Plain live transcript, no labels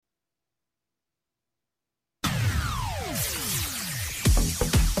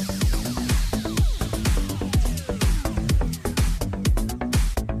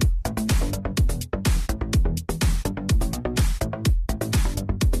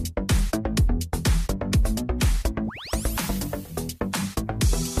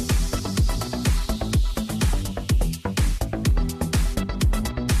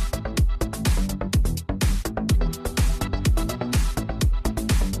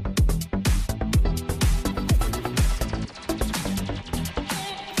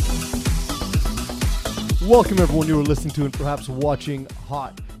Welcome everyone, you are listening to and perhaps watching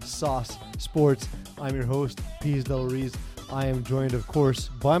Hot Sauce Sports. I'm your host, Pease Del Reese. I am joined, of course,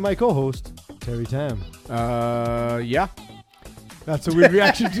 by my co-host, Terry Tam. Yeah. That's a weird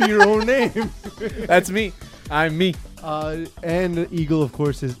reaction to your own name. That's me. I'm me. And Eagle, of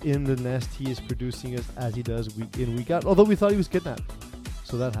course, is in the nest. He is producing us as he does week in, week out. Although we thought he was kidnapped.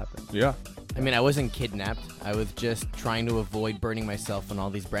 So that happened. Yeah. I mean, I wasn't kidnapped. I was just trying to avoid burning myself on all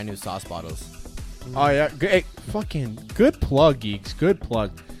these brand new sauce bottles. Oh, yeah. Hey, fucking good plug, geeks. Good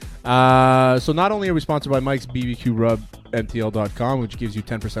plug. So not only are we sponsored by Mike's BBQ Rub, MTL.com, which gives you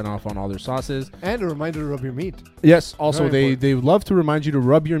 10% off on all their sauces. And a reminder to rub your meat. Yes. Also, Very they love to remind you to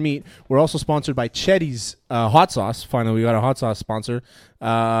rub your meat. We're also sponsored by Chetty's Hot Sauce. Finally, we got a hot sauce sponsor. It's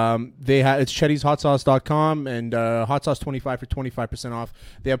Chetty'sHotSauce.com and Hot Sauce 25 for 25% off.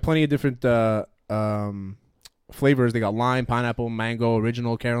 They have plenty of different flavors. They got lime, pineapple, mango,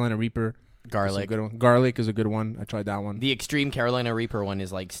 original, Carolina Reaper. Garlic. Good one. Garlic is a good one. I tried that one. The extreme Carolina Reaper one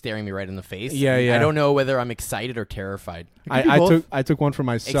is like staring me right in the face. Yeah, yeah. I don't know whether I'm excited or terrified. I took one for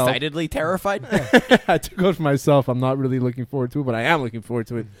myself. Excitedly terrified? I took one for myself. I'm not really looking forward to it, but I am looking forward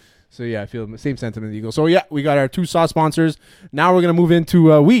to it. So yeah, I feel the same sentiment, Eagle. So yeah, we got our two sauce sponsors. Now we're gonna move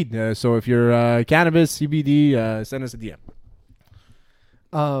into weed. So if you're cannabis, CBD, send us a DM.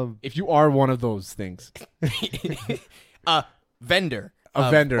 If you are one of those things, Vendor. a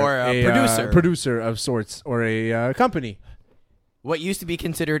vendor Or a producer of sorts, or a company. What used to be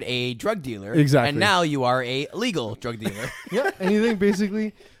considered a drug dealer. Exactly. And now you are a legal drug dealer. Yeah, anything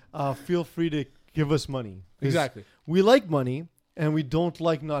basically. Feel free to give us money. 'Cause Exactly. we like money, and we don't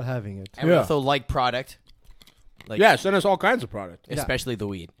like not having it. And we Yeah. also like product. Like, Yeah, send us all kinds of product. especially the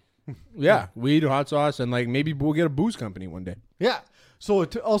weed. Yeah, weed, hot sauce, and like maybe we'll get a booze company one day. Yeah. So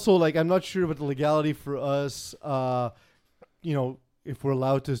also, like, I'm not sure about the legality for us. If we're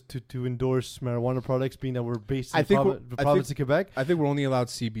allowed to endorse marijuana products, being that we're based in the province of Quebec. I think we're only allowed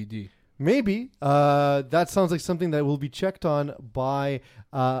CBD. Maybe. That sounds like something that will be checked on by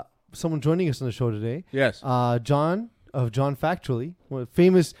someone joining us on the show today. Yes. John of John Factually, a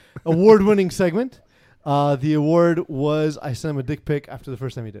famous award-winning segment. The award was I sent him a dick pic after the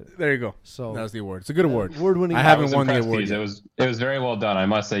first time he did it. There you go. So that was the award. It's a good award. Award-winning. I haven't won the award yet. It was very well done, I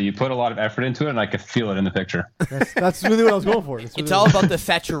must say. You put a lot of effort into it, and I could feel it in the picture. That's really what I was going for. It's all about the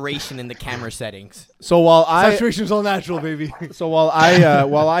saturation in the camera settings. So while saturation's all natural, baby. while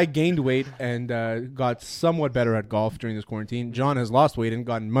I gained weight and got somewhat better at golf during this quarantine, John has lost weight and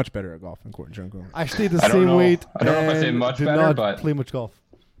gotten much better at golf in quarantine. I stayed the I don't same know. weight. I don't know if I say and much did better, not but- play much golf.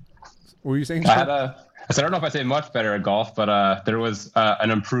 What were you saying, John? I don't know if I say much better at golf, but there was an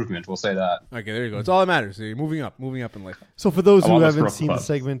improvement. We'll say that. Okay, there you go. It's all that matters. So you're moving up in life. So for those I who want this haven't rough seen the club.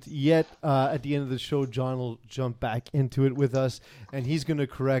 segment yet, at the end of the show, John will jump back into it with us, and he's going to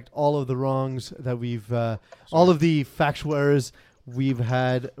correct all of the wrongs that we've, all of the factual errors we've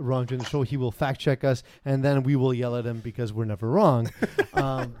had wrong during the show. He will fact check us, and then we will yell at him because we're never wrong.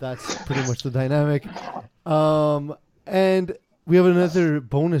 That's pretty much the dynamic. And we have another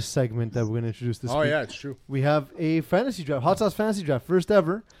bonus segment that we're going to introduce this week. Oh yeah, it's true. We have a fantasy draft, Hot Sauce Fantasy Draft, first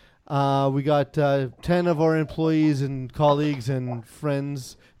ever. We got 10 of our employees and colleagues and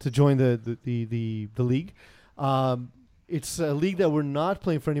friends to join the league. It's a league that we're not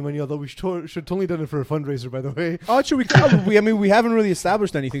playing for any money, although we should totally done it for a fundraiser, by the way. Oh, actually, we haven't really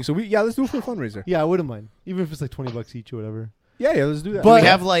established anything, so let's do it for a fundraiser. Yeah, I wouldn't mind, even if it's like $20 each or whatever. Yeah, let's do that. But- We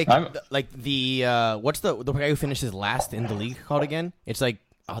have like I'm- what's the guy who finishes last in the league called again? It's like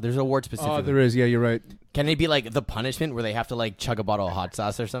there's an award specifically. oh, there is. Yeah, you're right. Can it be like the punishment where they have to like chug a bottle of hot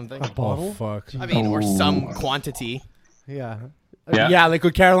sauce or something? A bottle? Oh fuck. I mean, or some quantity. Yeah. Yeah. Yeah, like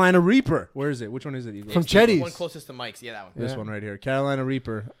a Carolina Reaper. Where is it? Which one is it? Eagle? From It's the Chetty's. one closest to Mike's. Yeah, that one. This Yeah. one right here, Carolina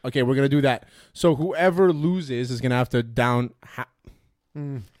Reaper. Okay, we're gonna do that. So whoever loses is gonna have to down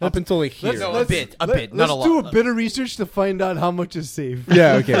up until like here. No, a bit, not a lot. Let's do a bit of research to find out how much is safe.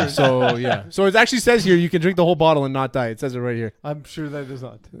 Yeah. Okay. So yeah. So it actually says here you can drink the whole bottle and not die. It says it right here. I'm sure that does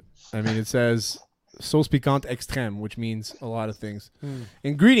not. I mean, it says sauce piquante extrême, which means a lot of things.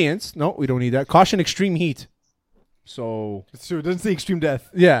 Ingredients? No, we don't need that. Caution extreme heat. So It's true. It doesn't say extreme death.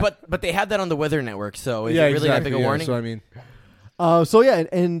 yeah. But they have that on the Weather Network, so is yeah, it really that exactly, big a yeah. warning? So I mean,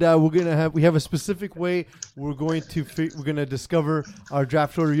 We have a specific way we're gonna discover our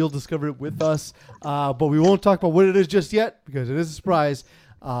draft order. You'll discover it with us, but we won't talk about what it is just yet because it is a surprise.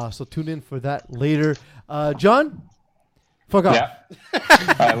 So tune in for that later. John, fuck off. Yeah.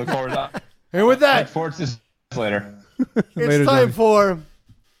 I look forward to that. And with Look that, forward to this later. it's Later, time John. for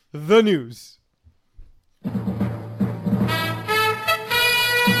the news.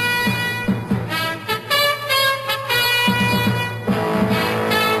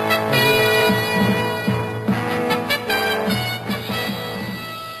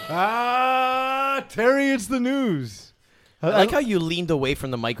 the news. I like how you leaned away from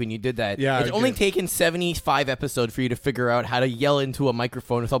the mic when you did that. Yeah, it's I only did. taken 75 episodes for you to figure out how to yell into a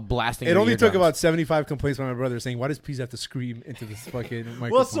microphone without blasting. It your only took eardrums. about 75 complaints from my brother saying, "Why does Pease have to scream into this fucking microphone?"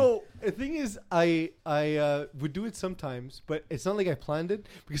 Well, so the thing is, I would do it sometimes, but it's not like I planned it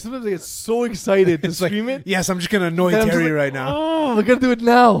because sometimes I get so excited to it's like, scream it. yes, I'm just gonna annoy that I'm just Terry like, right now. Oh, I gotta do it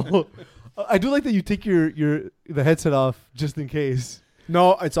now. I do like that you take the headset off just in case.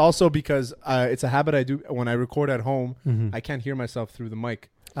 No, it's also because it's a habit I do when I record at home. Mm-hmm. I can't hear myself through the mic,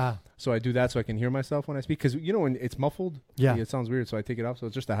 Ah, so I do that so I can hear myself when I speak. Because when it's muffled, yeah. it sounds weird. So I take it off. So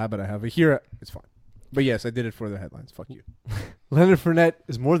it's just a habit I have. I hear it, it's fine. But yes, I did it for the headlines. Fuck you. Leonard Fournette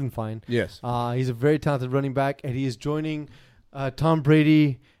is more than fine. Yes. He's a very talented running back, and he is joining Tom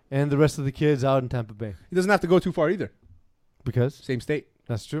Brady and the rest of the kids out in Tampa Bay. He doesn't have to go too far either. Because Same state.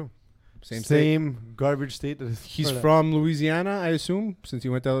 that's true. State. Same garbage state. That is He's or not. from Louisiana, I assume, since he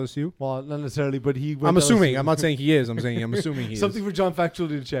went to LSU. Well, not necessarily, but he. Went I'm to assuming. LSU. I'm not saying he is. I'm assuming he Something is. for John Factual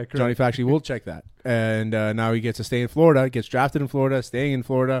to check. Right? Johnny Factually will check that. And now he gets to stay in Florida. Gets drafted in Florida, staying in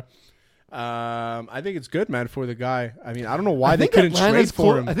Florida. I think it's good, man, for the guy. I mean, I don't know why I they think couldn't Atlanta's trade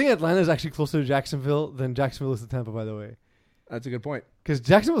for him. I think Atlanta's actually closer to Jacksonville than Jacksonville is to Tampa, by the way. That's a good point. Because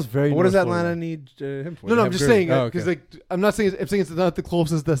Jacksonville's very. But what does North Atlanta Florida. need him for? No, They I'm have just Gurley. saying Oh, because okay. I'm not saying I'm saying it's not the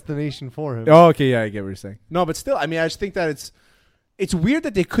closest destination for him. Oh, okay, yeah, I get what you're saying. No, but still, I mean, I just think that it's weird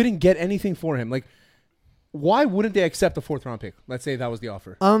that they couldn't get anything for him. Like, why wouldn't they accept a 4th round pick? Let's say that was the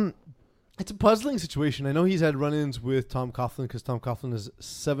offer. It's a puzzling situation. I know he's had run-ins with Tom Coughlin because Tom Coughlin is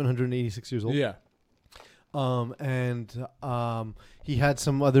 786 years old. Yeah. And he had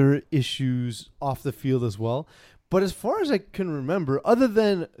some other issues off the field as well. But as far as I can remember, other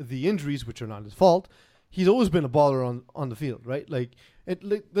than the injuries, which are not his fault, he's always been a baller on the field, right?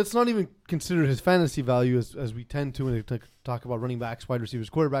 Let's not even consider his fantasy value as we tend to when we talk about running backs, wide receivers,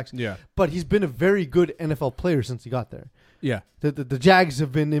 quarterbacks. Yeah. But he's been a very good NFL player since he got there. Yeah. The Jags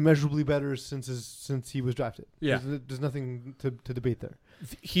have been immeasurably better since he was drafted. Yeah. There's nothing to debate there.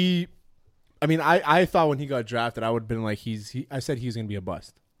 I thought when he got drafted, I would have been like, I said he's going to be a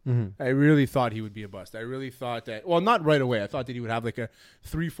bust. Mm-hmm. I really thought he would be a bust. I really thought that, well, not right away. I thought that he would have like a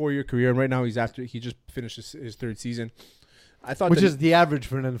 3-4 year career. And right now he just finished his 3rd season. I thought Which that is the average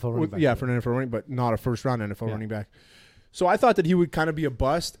for an NFL running back. yeah, for an NFL running, but not a 1st round NFL Yeah. running back. So I thought that he would kind of be a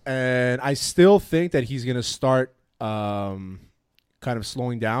bust, and I still think that he's going to start kind of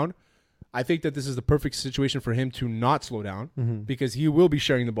slowing down. I think that this is the perfect situation for him to not slow down Mm-hmm. because he will be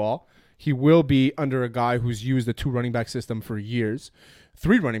sharing the ball. He will be under a guy who's used the 2 running back system for years,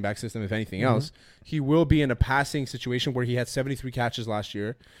 3 running back system, if anything else. He will be in a passing situation where he had 73 catches last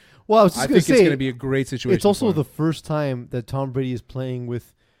year. Well, I was just I going think to it's say, going to be a great situation. it's also for him. the first time that Tom Brady is playing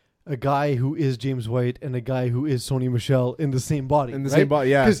with a guy who is James White and a guy who is Sony Michel in the same body. In the same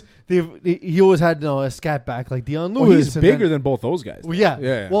body, yeah. Because he always had a scat back like Deion Lewis. Well, he's and bigger then- than both those guys. Well, yeah.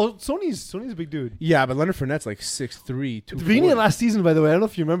 Yeah. Well, Sony's a big dude. Yeah, but Leonard Fournette's like 6'3", At the beginning 240. of last season, by the way, I don't know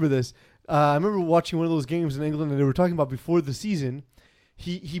if you remember this. I remember watching one of those games in England, and they were talking about before the season,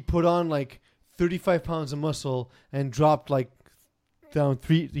 he put on like 35 pounds of muscle and dropped down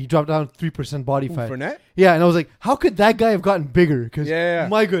 3% body Who, fat. Fournette? Yeah, and I was like, how could that guy have gotten bigger? Because Yeah.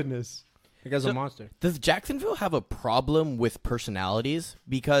 my goodness. The guy's a So- monster. Does Jacksonville have a problem with personalities?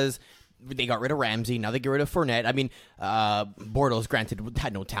 Because they got rid of Ramsey. Now they get rid of Fournette. I mean, Bortles, granted,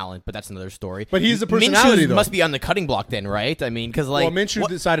 had no talent, but that's another story. But he's a personality, Minshew though. must be on the cutting block then, right? I mean, because Well, Minshew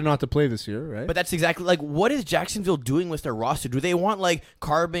what- decided not to play this year, right? But that's exactly what is Jacksonville doing with their roster? Do they want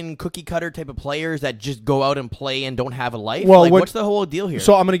carbon cookie cutter type of players that just go out and play and don't have a life? Well, What's the whole deal here?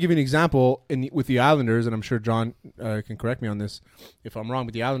 So I'm going to give you an example with the Islanders, and I'm sure John can correct me on this if I'm wrong.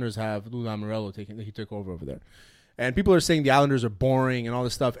 But the Islanders have Lou Lamoriello he took over there, and people are saying the Islanders are boring and all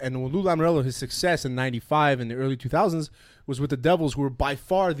this stuff. And with Lou Lamoriello, his success in '95 and the early 2000s was with the Devils, who were by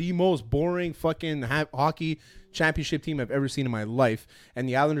far the most boring fucking hockey championship team I've ever seen in my life. And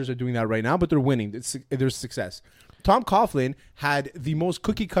the Islanders are doing that right now, but they're winning. There's success. Tom Coughlin had the most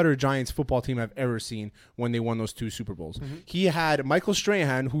cookie-cutter Giants football team I've ever seen when they won those 2 Super Bowls. He had Michael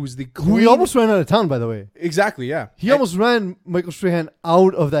Strahan, who's the Who he almost ran out of town, by the way. exactly, yeah. He almost ran Michael Strahan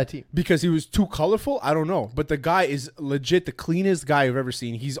out of that team. Because he was too colorful, I don't know. But the guy is legit the cleanest guy I've ever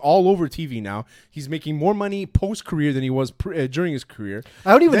seen. He's all over TV now. He's making more money post-career than he was during his career.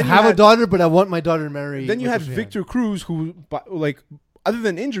 I don't even Then you have a had- daughter, but I want my daughter to marry. Then you Michael had Strahan. Victor Cruz, who, other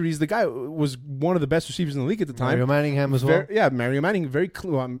than injuries, the guy was one of the best receivers in the league at the time. Mario Manningham as well. Mario Manning, very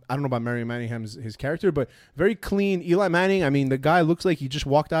clean. Well, I don't know about Mario Manningham's his character, but very clean. Eli Manning, I mean, the guy looks like he just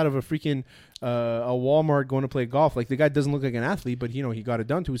walked out of a freaking a Walmart going to play golf. Like, the guy doesn't look like an athlete, but he got it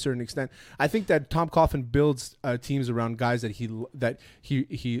done to a certain extent. I think that Tom Coughlin builds teams around guys that he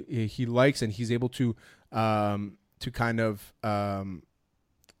likes, and he's able to to kind of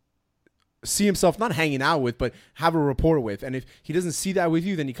see himself not hanging out with, but have a rapport with. And if he doesn't see that with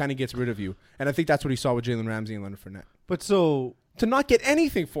you, then he kind of gets rid of you. And I think that's what he saw with Jalen Ramsey and Leonard Fournette. But so To not get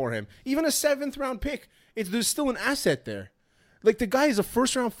anything for him, even a 7th round pick, there's still an asset there. Like, the guy is a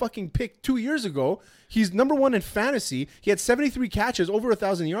first round fucking pick 2 years ago. He's number 1 in fantasy. He had 73 catches, over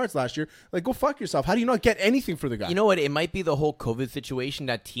 1,000 yards last year. Like, go fuck yourself. How do you not get anything for the guy? You know what? It might be the whole COVID situation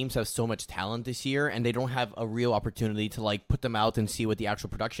that teams have so much talent this year, and they don't have a real opportunity to like put them out and see what the actual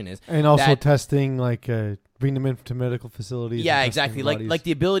production is. and also That- testing, like bring them in to medical facilities. Yeah, and exactly. testing Like bodies.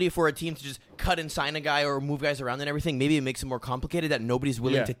 the ability for a team to just cut and sign a guy or move guys around and everything. Maybe it makes it more complicated that nobody's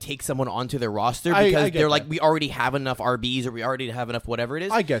willing Yeah. to take someone onto their roster I because get they're like, that. we already have enough RBs or we already have enough whatever it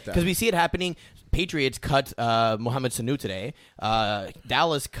is. I get that. Because we see it happening. Patriots cut Mohamed Sanu today.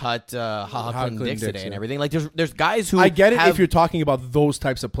 Dallas cut Clinton Dix Dix, today yeah. and everything. Like there's guys who I get it have, if you're talking about those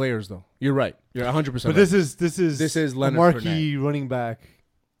types of players, though. You're right. You're 100%. But right. this is a a marquee running back.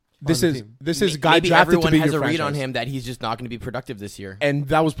 This on the is team. this is Maybe guy drafted everyone to be has your a read on franchise. him that he's just not going to be productive this year. And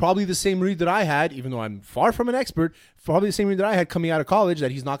that was probably the same read that I had, even though I'm far from an expert. Probably the same read that I had coming out of college,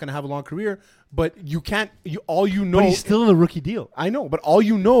 that he's not going to have a long career. But you can't. All you know. But he's still in a rookie deal. I know, but all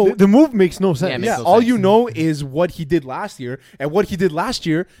you know. The move makes no sense. Yeah, it makes Yeah, no all sense. you know is what he did last year, and what he did last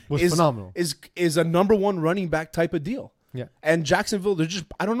year Was is phenomenal. Is a number 1 running back type of deal. Yeah. And Jacksonville, they're just,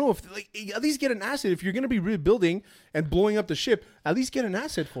 I don't know if, like, at least get an asset. If you're going to be rebuilding and blowing up the ship, at least get an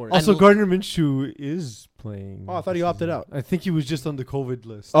asset for it. Also, Gardner Minshew is playing. Oh, I thought he opted out. I think he was just on the COVID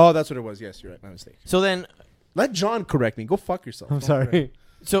list. Oh, that's what it was. Yes, you're right. My mistake. So then, Let John correct me. Go fuck yourself. I'm Don't correct me. sorry.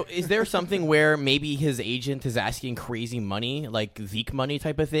 so is there something where maybe his agent is asking crazy money, like Zeke money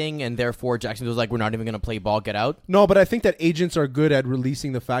type of thing, and therefore Jacksonville's like, we're not even going to play ball, get out? No, but I think that agents are good at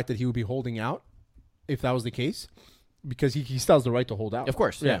releasing the fact that he would be holding out, if that was the case, because he still has the right to hold out. Of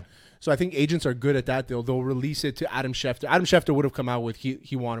course, yeah. So I think agents are good at that. They'll release it to Adam Schefter. Adam Schefter would have come out with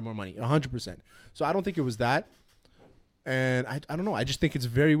he wanted more money, 100%. So I don't think it was that. And I don't know. I just think it's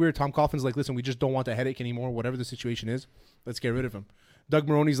very weird. Tom Coughlin's like, listen, we just don't want the headache anymore. Whatever the situation is, let's get rid of him. Doug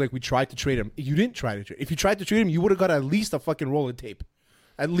Maroney's like, we tried to trade him. You didn't try to trade. If you tried to trade him, you would have got at least a fucking roll of tape,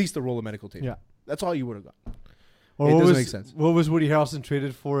 at least a roll of medical tape. Yeah. That's all you would have got. Or It what doesn't was, make sense. What was Woody Harrelson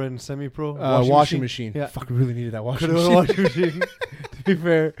traded for in semi-pro? Washing machine. Yeah. Fuck, we really needed that washing Could have machine. been a washing machine. To be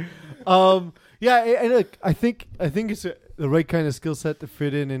fair, yeah, and look, I think it's the right kind of skill set to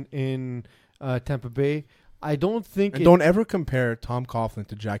fit in Tampa Bay. I don't think And don't ever compare Tom Coughlin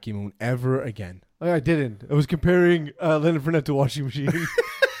to Jackie Moon ever again. I didn't. I was comparing Leonard Fournette to a washing machine.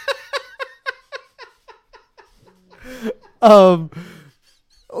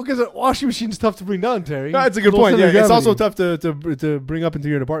 Because a washing machine's tough to bring down, Terry. That's a good Low point. center Yeah, of it's also gravity. tough to bring up into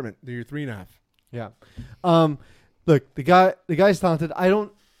your department. Your 3.5. Yeah. Look, the guy's talented.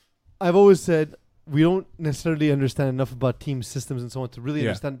 I've always said we don't necessarily understand enough about team systems and so on to really Yeah.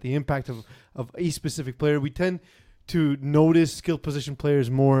 understand the impact of a specific player. We tend to notice skill position players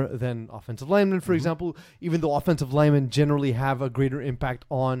more than offensive linemen, for example, even though offensive linemen generally have a greater impact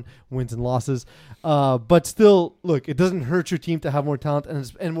on wins and losses. But still, look, it doesn't hurt your team to have more talent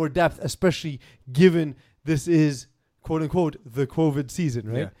and more depth, especially given this is, quote unquote, the COVID season,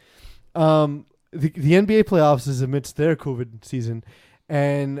 right? The NBA playoffs is amidst their COVID season,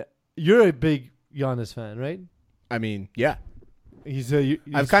 and you're a big Giannis fan, right? I mean, yeah. He's I've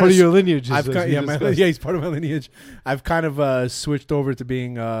part kinda of your lineage. I've he's part of my lineage. I've kind of switched over to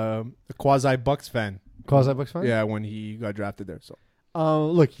being a quasi Bucks fan. Quasi Bucks fan. Yeah, when he got drafted there. So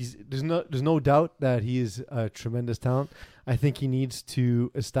Look, there's no doubt that he is a tremendous talent. I think he needs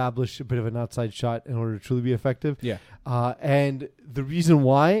to establish a bit of an outside shot in order to truly be effective. yeah, And the reason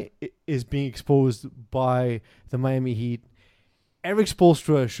why is being exposed by the Miami Heat. Eric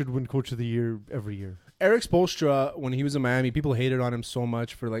Spoelstra should win Coach of the Year every year. Eric Spoelstra, when he was in Miami, people hated on him so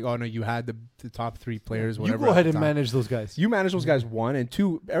much for like, oh no, you had the top 3 players. You Whatever. go at ahead the and time. manage those guys. You manage those guys, 1 and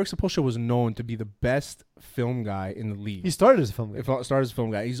 2. Eric Spoelstra was known to be the best film guy in the league. He started as a film guy. If started as a film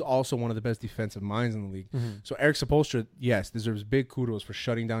guy, he's also one of the best defensive minds in the league. Mm-hmm. So Eric Spoelstra, yes, deserves big kudos for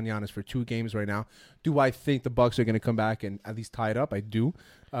shutting down Giannis for 2 games right now. Do I think the Bucks are going to come back and at least tie it up? I do,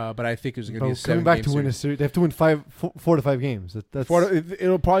 but I think there's going to be a 7-game coming back to win a series. series, they have to win 4 to 5 games. That's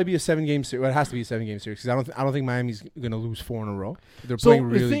It'll probably be a 7-game series. Well, it has to be a 7-game series because I don't think Miami's going to lose 4 in a row. They're so playing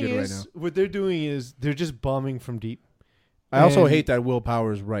the really thing good is, right now. what they're doing is they're just bombing from deep. I also and- hate that Will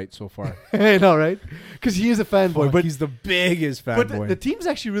Power is right so far. I know, right? Because he is a fanboy, Fuck, but he's the biggest but fanboy. the team's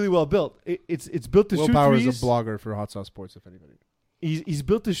actually really well built. It's built to Will shoot Power threes. is a blogger for Hot Sauce Sports, if anybody. He's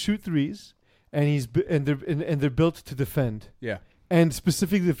built to shoot threes, and they're built to defend, Yeah. and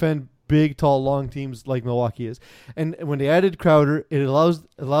specifically defend big, tall, long teams like Milwaukee is. And when they added Crowder, it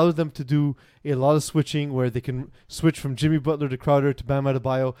allows them to do a lot of switching where they can switch from Jimmy Butler to Crowder to Bam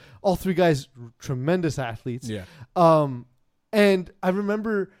Adebayo. All three guys, tremendous athletes. Yeah. And I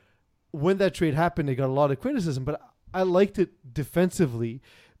remember when that trade happened, they got a lot of criticism, but I liked it defensively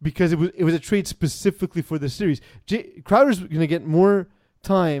because it was a trade specifically for this series. Crowder's going to get more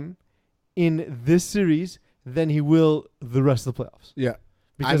time in this series than he will the rest of the playoffs. Yeah.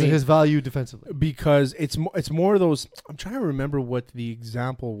 Because of his value defensively. Because it's more of those. I'm trying to remember what the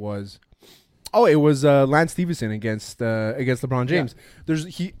example was. Oh, it was Lance Stevenson against LeBron James.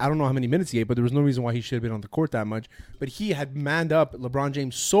 Yeah. I don't know how many minutes he gave, but there was no reason why he should have been on the court that much. But he had manned up LeBron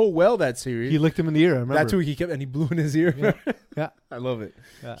James so well that series. He licked him in the ear. I remember. That's who he kept, and he blew in his ear. Yeah. I love it.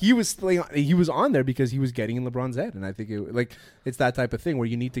 Yeah. He was on there because he was getting in LeBron's head, and I think it's that type of thing where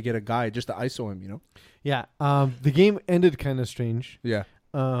you need to get a guy just to ISO him. You know. Yeah. The game ended kind of strange. Yeah.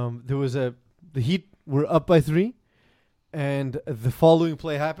 There was the Heat were up by 3. And the following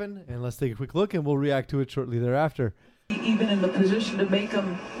play happened, and let's take a quick look, and we'll react to it shortly thereafter. Even in the position to make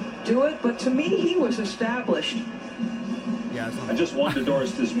him do it, but to me, he was established. Yeah, I just wanted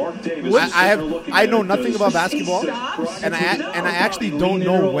Doris this Mark Davis. I know nothing about basketball, and I actually don't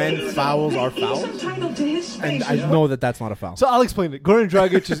know when fouls are fouls, and I know that that's not a foul. So I'll explain it. Goran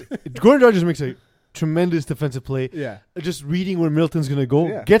Dragic makes a tremendous defensive play. Yeah. Just reading where Middleton's going to go.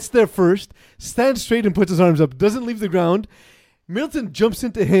 Yeah. Gets there first, stands straight and puts his arms up. Doesn't leave the ground. Middleton jumps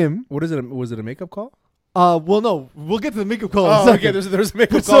into him. What is it? Was it a makeup call? Well, no. We'll get to the makeup call in a second. Okay. There's a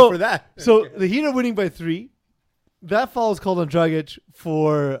makeup call for that. So the Heat are winning by 3. That foul is called on Dragic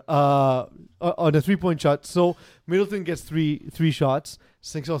for on a 3-point shot. So Middleton gets three shots.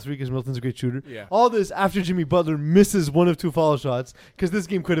 Sinks all 3 because Middleton's a great shooter. Yeah. All this after Jimmy Butler misses 1 of 2 foul shots because this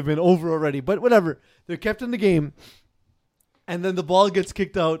game could have been over already. But whatever. They're kept in the game. And then the ball gets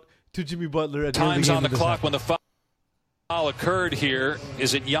kicked out to Jimmy Butler. At Time's the on the clock when the foul occurred here.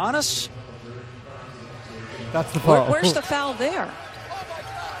 Is it Giannis? That's the foul. Where's the foul there?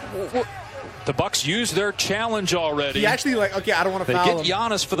 The Bucks used their challenge already. He actually I don't want to they foul get him.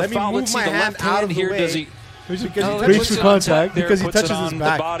 Giannis for the Let me foul. move Let's see my the hand left out hand of the here. way. Does he? Because he Puts breaks it for on contact. there, Because he puts it touches his on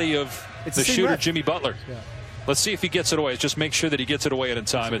back. the body of It's the the same shooter, ref. Jimmy Butler. Yeah. Let's see if he gets it away. Just make sure that he gets it away at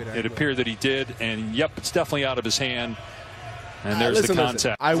time. It appeared that he did, and yep, it's definitely out of his hand. And there's the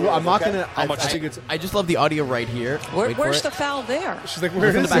contact. I'm not gonna. How much? I think it's. I just love the audio right here. Where's the foul there? She's like,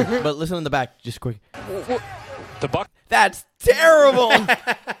 where Listen in is the back, it? but listen in the back, just quick. The Buck. That's terrible.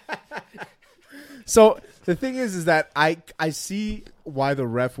 So the thing is that I see why the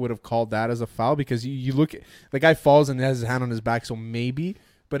ref would have called that as a foul because you look at the guy falls and has his hand on his back, so maybe.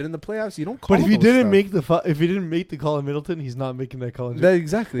 But in the playoffs, you don't call. But if he those didn't stuff. make if he didn't make the call on Middleton, he's not making that call.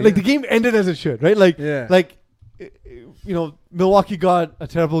 Exactly. Like the game ended as it should, right? Like, Milwaukee got a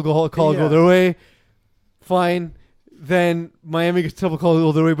terrible call go their way. Fine. Then Miami gets a terrible call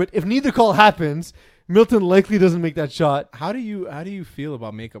go their way. But if neither call happens, Middleton likely doesn't make that shot. How do you feel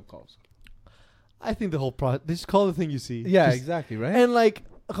about makeup calls? I think the whole process. Just call the thing you see. Yeah, Just- exactly. Right. And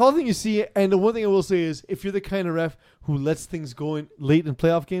call the thing you see. And the one thing I will say is, if you're the kind of ref who lets things go in late in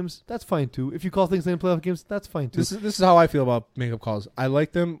playoff games, that's fine too. If you call things late in playoff games, that's fine too. This is how I feel about makeup calls. I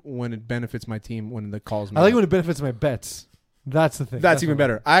like them when it benefits my team. When the calls. I like when it benefits my bets. That's the thing. That's even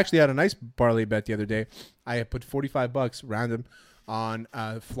better. I actually had a nice parlay bet the other day. I had put $45 random on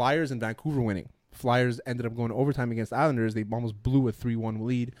Flyers and Vancouver winning. Flyers ended up going overtime against Islanders. They almost blew a 3-1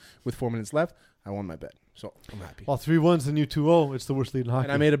 lead with 4 minutes left. I won my bet, so I'm happy. Well, 3-1's the new 2-0. It's the worst lead in hockey.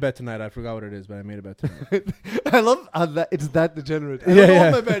 And I made a bet tonight. I forgot what it is, but I made a bet tonight. I love how it's that degenerate. I don't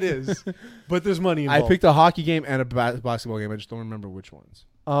know what my bet is, but there's money involved. I picked a hockey game and a basketball game. I just don't remember which ones.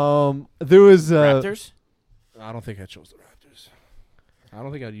 There was Raptors? I don't think I chose the Raptors. I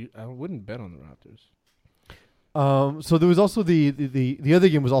don't think I wouldn't bet on the Raptors. So there was also the other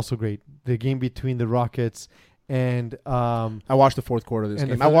game was also great. The game between the Rockets and I watched the fourth quarter of this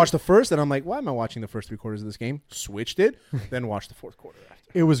and game. I watched the first, and I'm like, why am I watching the first 3 quarters of this game? Switched it, then watched the fourth quarter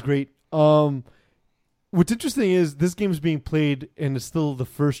after. it was great. What's interesting is this game is being played and it's still the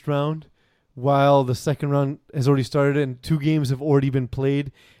first round, while the second round has already started and 2 games have already been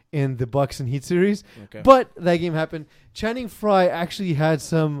played in the Bucks and Heat series. Okay. But that game happened. Channing Frye actually had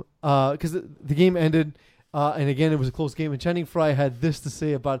some because the game ended. And again, it was a close game. And Channing Frye had this to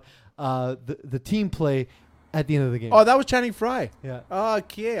say about the team play at the end of the game. Oh, that was Channing Frye. Yeah.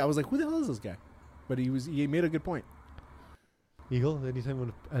 Okay. I was like, who the hell is this guy? But he made a good point. Eagle, anytime you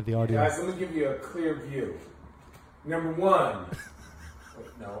want to add the audio. Guys, let me give you a clear view. Number 1.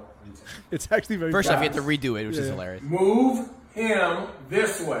 No. It's actually very First fast. off, you have to redo it, which is hilarious. Move him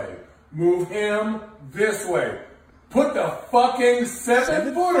this way. Move him this way. Put the fucking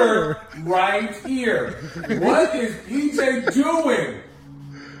 7-footer right here. What is PJ doing?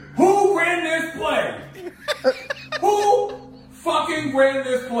 Who ran this play? Who fucking ran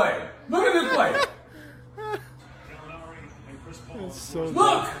this play? Look at this play.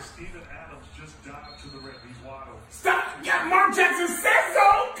 Look! Stop! Yeah, Mark Jackson said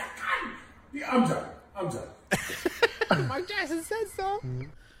so! Yeah, I'm done. Mark Jackson said so.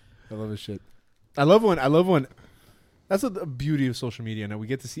 I love this shit. I love when. That's the beauty of social media. Now we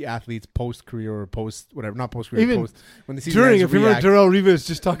get to see athletes post career or post whatever, not post career, Even post when they see during, fans if you remember, react. Darrell Rivas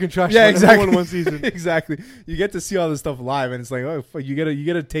just talking trash. Yeah, about exactly. everyone one season. Exactly. You get to see all this stuff live, and it's like, oh, fuck, you get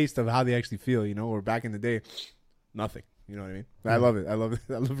a taste of how they actually feel, you know. Or back in the day, nothing. You know what I mean? I love it. I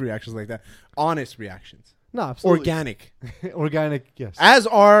love reactions like that. Honest reactions. No, absolutely. Organic. Organic, yes. As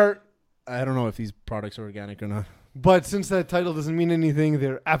are, I don't know if these products are organic or not. But since that title doesn't mean anything,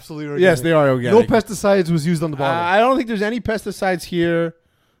 they're absolutely organic. Yes, they are organic. No pesticides was used on the bottle. I don't think there's any pesticides here.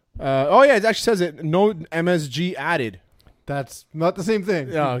 Oh yeah, it actually says it. No MSG added. That's not the same thing.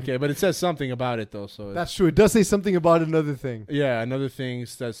 Yeah, okay, but it says something about it though. So That's true. It does say something about another thing. yeah, another thing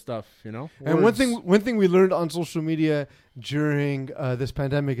says stuff. You know. And Words. one thing we learned on social media during this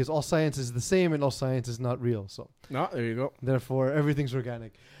pandemic is all science is the same and all science is not real. So No, there you go. therefore, everything's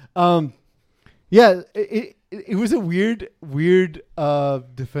organic. Yeah, it was a weird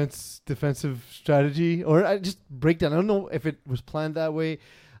defensive strategy or just breakdown. I don't know if it was planned that way.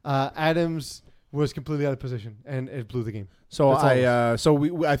 Adams was completely out of position and it blew the game. So That's all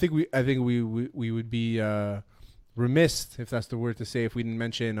I think we would be remiss, if that's the word to say, if we didn't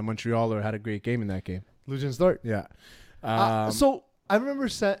mention a Montrealer had a great game in that game. Lucian start. Yeah. So I remember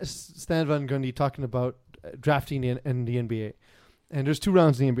Stan Van Gundy talking about drafting in the NBA, and there's 2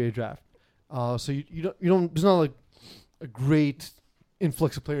 rounds in the NBA draft. So you don't there's not like a great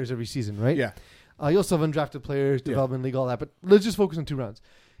influx of players every season, right? Yeah. You also have undrafted players, development league, all that. But let's just focus on 2 rounds.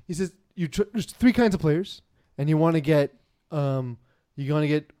 He says there's 3 kinds of players, and you want to get 2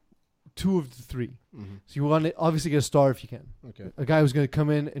 of the 3. Mm-hmm. So you want to obviously get a star if you can. Okay. A guy who's going to come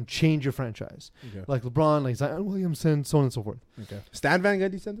in and change your franchise, Okay. like LeBron, like Zion Williamson, so on and so forth. Okay. Stan Van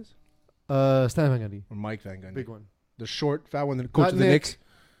Gundy sent this, Stan Van Gundy, or Mike Van Gundy, big one. the short, fat one, the coach Not of the Nick. Knicks.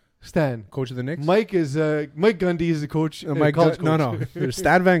 Stan. Coach of the Knicks. Mike Gundy is the coach. Mike college Gun- coach. No. There's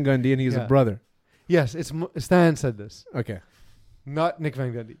Stan Van Gundy, and he's Yeah. a brother. Yes, Stan said this, Okay. not Nick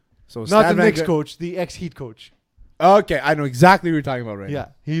Van Gundy, So not Stan the Van Knicks Gun- coach, the ex-Heat coach. Okay, I know exactly what you're talking about right Yeah,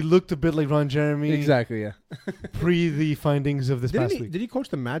 he looked a bit like Ron Jeremy. now. Exactly, yeah. Pre the findings of this past Did week. he coach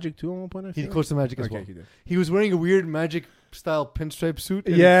the Magic too at one point? I He feel? coached the Magic as Okay, well. he did. He was wearing a weird Magic style pinstripe suit.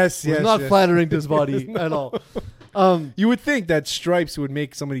 and Yes, it was yes, not yes. flattering to his body at all. You would think that stripes would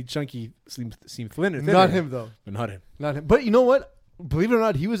make somebody chunky seem thinner. Not him though. But not him. Not him. But you know what? Believe it or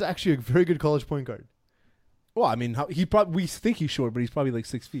not, he was actually a very good college point guard. Well, I mean, we think he's short, but he's probably like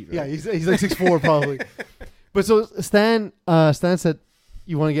 6 feet, right? Yeah, he's like 6'4" probably. But so Stan said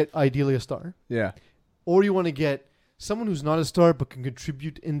you want to get ideally a star, Yeah. or you want to get someone who's not a star but can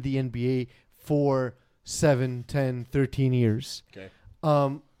contribute in the NBA for 7, 10, 13 years. Okay.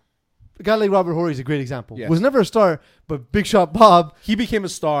 A guy like Robert Horry is a great example. Yes. Was never a star, but Big Shot Bob. He became a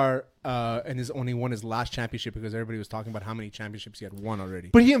star and has only won his last championship because everybody was talking about how many championships he had won already.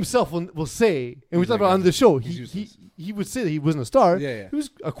 But he himself will say, and we He's talked like about on the show, he's he would say that he wasn't a star. Yeah, yeah. He was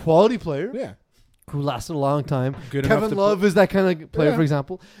a quality player. Yeah. Who lasted a long time. Good enough Kevin to Love is that kind of player, Yeah. for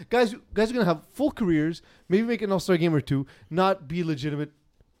example. Guys are going to have full careers, maybe make an all-star game or 2, not be legitimate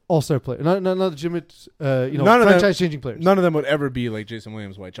all-star player, not legitimate, None of them- franchise-changing players. None of them would ever be like Jason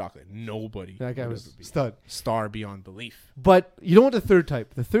Williams, White Chocolate. Nobody. That guy would was ever be. stud. Star beyond belief. But you don't want the third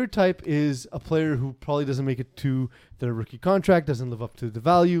type. The third type is a player who probably doesn't make it to their rookie contract, doesn't live up to the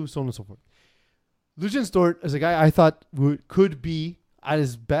value, so on and so forth. Lucian Stort is a guy I thought could be, at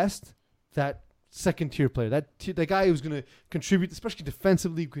his best, that second-tier player. That guy who's going to contribute, especially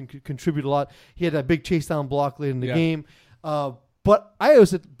defensively, can contribute a lot. He had that big chase-down block late in the game. But I always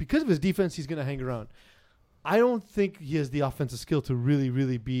said, because of his defense, he's going to hang around. I don't think he has the offensive skill to really,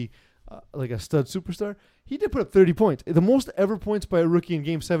 really be like a stud superstar. He did put up 30 points. The most ever points by a rookie in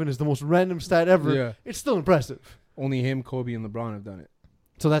Game 7 is the most random stat ever. Yeah. It's still impressive. Only him, Kobe, and LeBron have done it.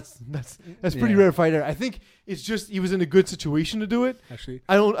 So that's pretty Yeah. rare fighter. I think it's just he was in a good situation to do it. Actually,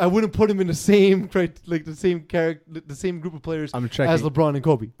 I wouldn't put him in the same the same character, the same group of players I'm checking. as LeBron and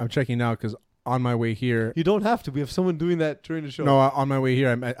Kobe. I'm checking now because on my way here. You don't have to. We have someone doing that during the show. No, on my way here,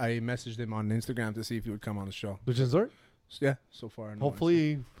 I messaged him on Instagram to see if he would come on the show. Lucian Stort? Yeah, so far. No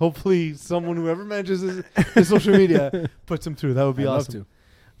Hopefully, someone whoever manages his social media puts him through. That would be I'd love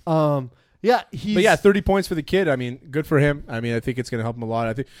awesome. to. Yeah, he's. But yeah, 30 points for the kid. I mean, good for him. I mean, I think it's going to help him a lot.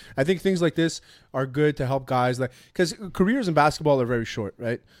 I think things like this are good to help guys, like, because careers in basketball are very short,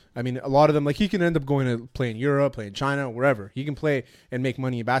 right? I mean, a lot of them, like, he can end up going to play in Europe, play in China, wherever. He can play and make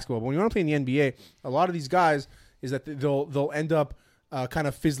money in basketball. But when you want to play in the NBA, a lot of these guys is that they'll end up kind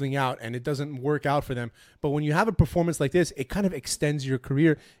of fizzling out, and it doesn't work out for them. But when you have a performance like this, it kind of extends your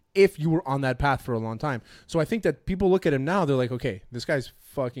career if you were on that path for a long time. So I think that people look at him now, they're like, okay, this guy's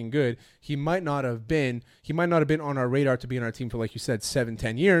fucking good. He might not have been on our radar to be on our team for, like you said,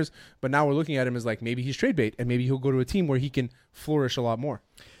 7-10 years, but now we're looking at him as like, maybe he's trade bait, and maybe he'll go to a team where he can flourish a lot more.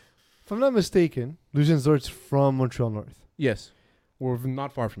 If I'm not mistaken, Lucien Zort's from Montreal North. Yes. We're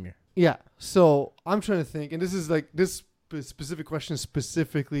not far from here. Yeah. So I'm trying to think, and this is like this specific question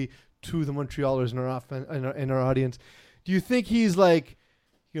specifically to the Montrealers in our audience. Do you think he's like,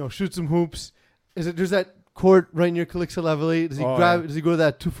 shoot some hoops? There's that court right near Calixa Lavallee? Does he Does he go to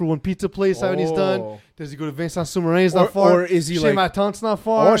that 2-for-1 pizza place when he's done? Does he go to Vincent Soumarin's not far? Or is he Chez Ma Tante's not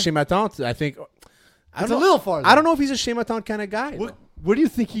far? Chez Ma Tante, I think. It's a little far. I don't know if he's a Chez Ma Tante kind of guy. Where do you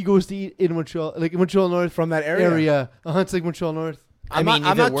think he goes to eat in Montreal? Like in Montreal North? From that area? It's like Montreal North. I'm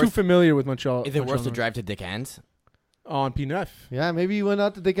not too familiar with Montreal. Is it worth the drive to Dick Hans? On P9. Yeah, maybe he went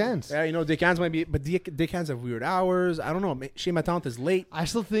out to Dick Hans. Yeah, Dick Hans might be, but Dick Hans have weird hours. I don't know. Chez Ma Tante is late. I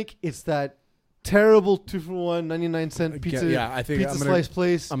still think it's that terrible 2-for-1 99-cent pizza. Yeah, I think pizza slice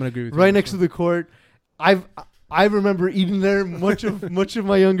place. I'm gonna agree with you. Right next to the court. I remember eating there much of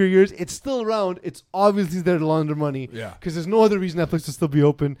my younger years. It's still around. It's obviously there to launder money. Yeah. Because there's no other reason that place to still be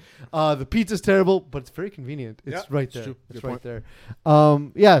open. The pizza's terrible, but it's very convenient. It's right there. True. It's Good right point.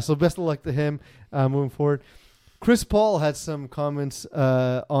 there. So best of luck to him moving forward. Chris Paul had some comments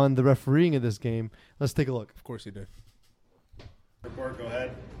on the refereeing of this game. Let's take a look. Of course he did. Report, go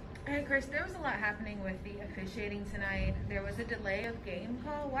ahead. Hey, Chris, there was a lot happening with the officiating tonight. There was a delay of game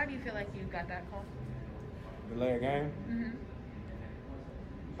call. Why do you feel like you got that call? Delay a game?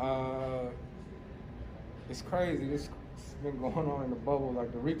 Mm-hmm. It's crazy. It's been going on in the bubble,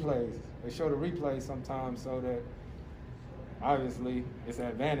 like the replays. They show the replays sometimes so that obviously it's an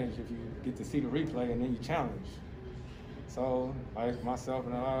advantage if you get to see the replay and then you challenge. So, like myself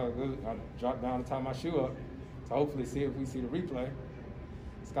and I dropped down to tie my shoe up to hopefully see if we see the replay.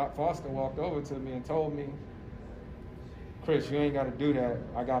 Scott Foster walked over to me and told me, Chris, you ain't got to do that.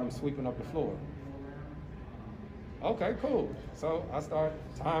 I got him sweeping up the floor. Okay, cool. So I start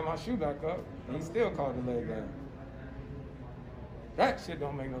tying my shoe back up, and he still called the delay game. That shit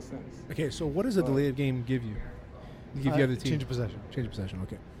don't make no sense. Okay, so what does a delay of game give you? Give you the team? Change of possession. Change of possession,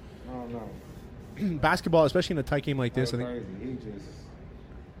 okay. I don't know. Basketball, especially in a tight game like this, That's I think crazy.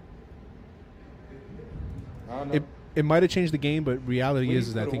 I don't know. it might have changed the game, but reality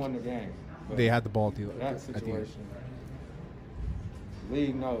is that I think won the game, they had the ball at the that at the end. situation.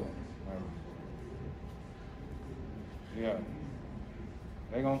 League knows. Yeah.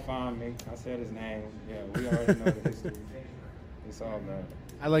 They gonna find me. I said his name. Yeah, we already know the history. It's all bad.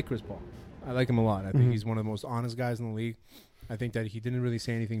 I like Chris Paul. I like him a lot. I think he's one of the most honest guys in the league. I think that he didn't really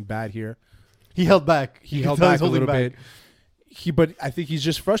say anything bad here. He held back. He held back a little bit. But I think he's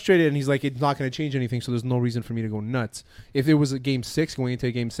just frustrated, and he's like, it's not going to change anything, so there's no reason for me to go nuts. If it was a game 6 going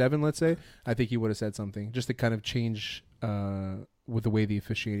into game 7, let's say, I think he would have said something just to kind of change with the way the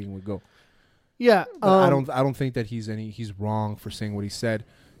officiating would go. Yeah, I don't think that he's wrong for saying what he said.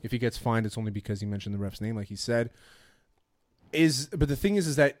 If he gets fined, it's only because he mentioned the ref's name, like he said. But the thing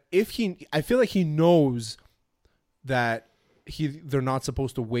is that I feel like he knows that they're not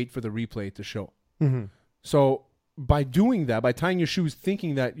supposed to wait for the replay to show. Mm-hmm. So by doing that, by tying your shoes,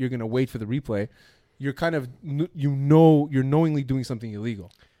 thinking that you're going to wait for the replay, you're kind of you're knowingly doing something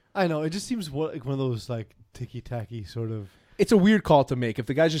illegal. I know. It just seems like one of those like ticky-tacky sort of. It's a weird call to make. If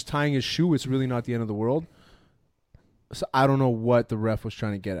the guy's just tying his shoe, it's really not the end of the world. So I don't know what the ref was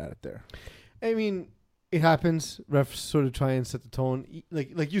trying to get at it there. I mean, it happens. Refs sort of try and set the tone.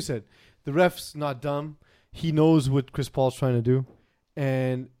 Like you said, the ref's not dumb. He knows what Chris Paul's trying to do,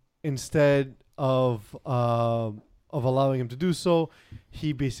 and instead of allowing him to do so,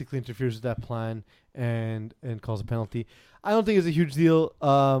 he basically interferes with that plan and calls a penalty. I don't think it's a huge deal.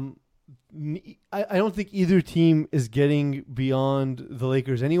 I don't think either team is getting beyond the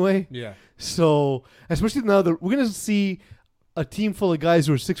Lakers anyway. Yeah. So, especially now that we're going to see a team full of guys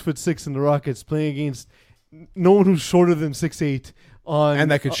who are 6'6" in the Rockets playing against no one who's shorter than 6'8"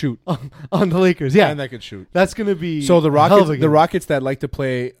 and that could shoot on the Lakers. Yeah. And that could shoot. That's going to be so the Rockets that like to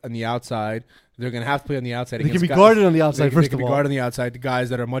play on the outside, they're going to have to play on the outside. They can be guarded on the outside, they first can of be all. guarded on the outside. The guys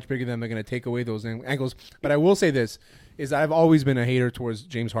that are much bigger than them are going to take away those angles. But I will say this, is I've always been a hater towards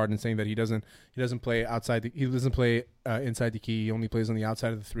James Harden, saying that he doesn't play outside. He doesn't play inside the key. He only plays on the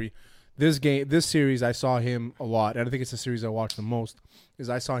outside of the three. This series, I saw him a lot, and I think it's the series I watched the most. Is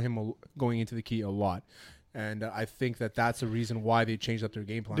I saw him going into the key a lot, and I think that's the reason why they changed up their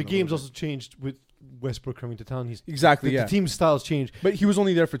game plan. The game's also changed with Westbrook coming to town. The team styles changed. But he was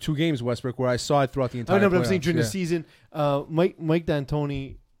only there for 2 games, Westbrook, where I saw it throughout the entire. I know, but I'm saying during the season, Mike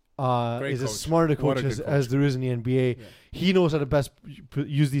D'Antoni is as smart a coach as there is in the NBA. Yeah. He knows how to best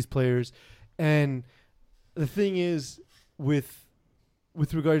use these players, and the thing is with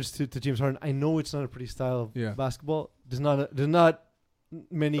regards to James Harden, I know it's not a pretty style of basketball. There's not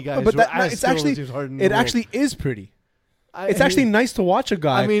many guys. But it's actually James Harden actually is pretty. It's actually nice to watch a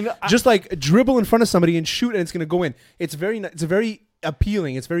guy. Just like dribble in front of somebody and shoot, and it's going to go in. It's very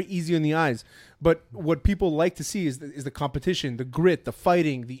appealing. It's very easy on the eyes. But what people like to see is the competition, the grit, the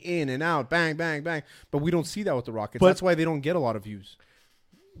fighting, the in and out, bang, bang, bang. But we don't see that with the Rockets. That's why they don't get a lot of views.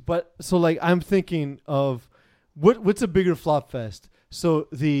 But so like I'm thinking of what's a bigger flop fest? So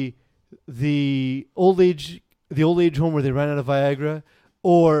the old age home where they ran out of Viagra,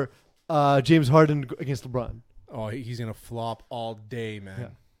 or James Harden against LeBron. Oh, he's gonna flop all day,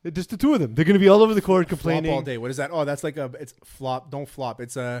 man. Yeah. Just the two of them. They're gonna be all over the court complaining flop all day. What is that? Oh, that's like it's flop. Don't flop.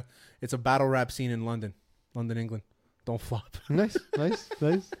 It's a battle rap scene in London, England. Don't flop. Nice.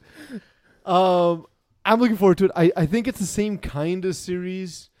 I'm looking forward to it. I think it's the same kind of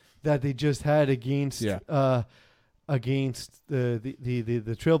series that they just had against the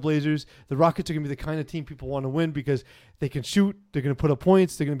Trailblazers. The Rockets are going to be the kind of team people want to win because they can shoot. They're going to put up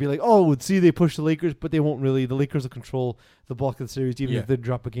points. They're going to be like, oh, see, they push the Lakers, but they won't really. The Lakers will control the bulk of the series, even if they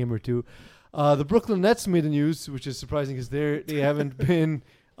drop a game or two. The Brooklyn Nets made the news, which is surprising because they haven't been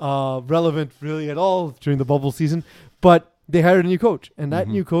relevant really at all during the bubble season. But they hired a new coach, and that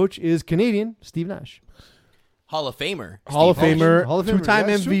new coach is Canadian Steve Nash. Hall of Famer. Hall of Famer. Two-time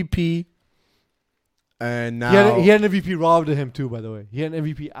MVP. And now he had an MVP robbed of him too. By the way, he had an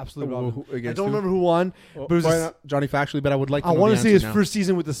MVP absolutely robbed. I don't remember who won, but it was Johnny Factually. But I would like to know I want to say his first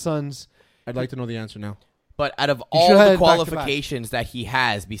season with the Suns. I'd like to know the answer now. But out of all the qualifications that he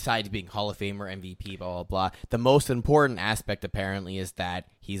has, besides being Hall of Famer, MVP, blah, blah, blah, the most important aspect apparently is that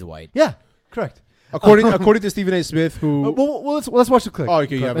he's white. Yeah, correct. According to Stephen A. Smith, who let's watch the clip. Oh,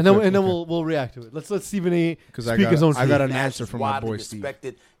 okay, and then we'll react to it. Let's let Stephen A. speak his own. I got an answer from my boy Steve.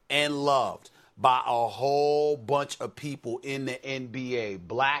 Respected and loved by a whole bunch of people in the NBA,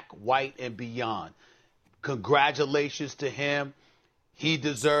 black, white, and beyond. Congratulations to him. He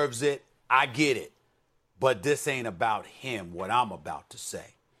deserves it. I get it. But this ain't about him, what I'm about to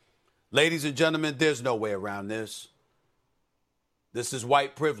say. Ladies and gentlemen, there's no way around this. This is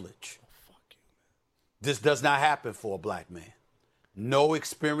white privilege. This does not happen for a black man. No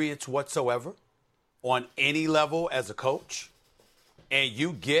experience whatsoever on any level as a coach. And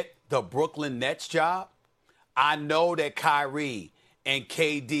you get the Brooklyn Nets job. I know that Kyrie and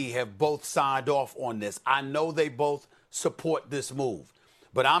KD have both signed off on this. I know they both support this move.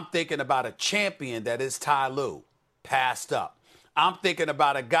 But I'm thinking about a champion that is Ty Lue, passed up. I'm thinking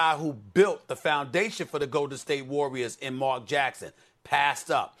about a guy who built the foundation for the Golden State Warriors in Mark Jackson,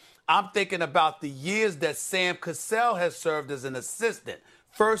 passed up. I'm thinking about the years that Sam Cassell has served as an assistant,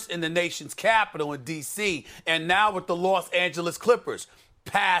 first in the nation's capital in D.C., and now with the Los Angeles Clippers,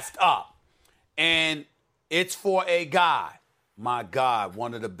 passed up. And it's for a guy, my God,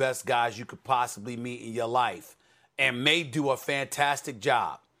 one of the best guys you could possibly meet in your life, and may do a fantastic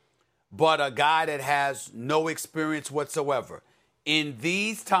job, but a guy that has no experience whatsoever. In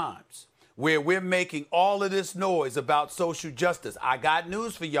these times where we're making all of this noise about social justice, I got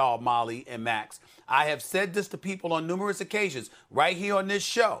news for y'all, Molly and Max. I have said this to people on numerous occasions right here on this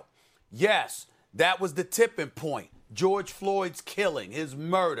show. Yes, that was the tipping point. George Floyd's killing, his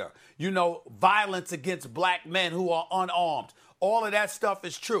murder, violence against black men who are unarmed. All of that stuff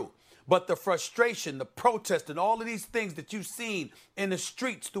is true. But the frustration, the protest, and all of these things that you've seen in the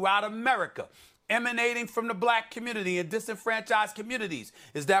streets throughout America, emanating from the black community and disenfranchised communities,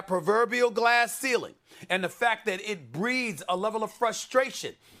 is that proverbial glass ceiling. And the fact that it breeds a level of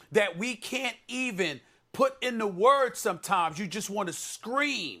frustration that we can't even put into words sometimes. You just want to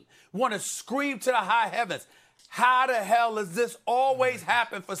scream to the high heavens. How the hell does this always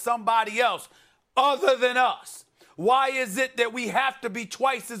happen for somebody else other than us? Why is it that we have to be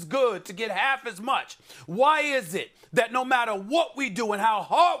twice as good to get half as much? Why is it that no matter what we do and how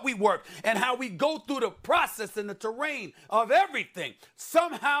hard we work and how we go through the process and the terrain of everything,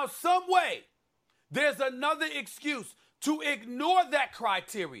 somehow, some way, there's another excuse to ignore that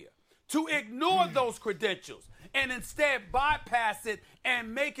criteria, to ignore those credentials, and instead bypass it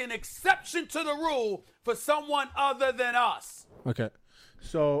and make an exception to the rule for someone other than us? Okay.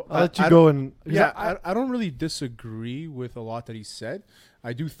 So I'll let you go. And I don't really disagree with a lot that he said.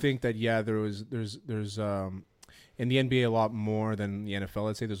 I do think that there's in the NBA a lot more than the NFL.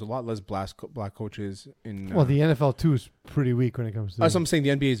 I'd say there's a lot less black coaches in. Well, the NFL too is pretty weak when it comes to. That's what I'm saying. The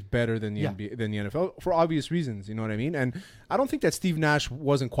NBA is better than the NBA than the NFL for obvious reasons. You know what I mean? And I don't think that Steve Nash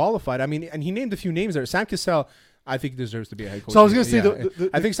wasn't qualified. I mean, and he named a few names there. Sam Cassell, I think deserves to be a head coach. So I was going to say,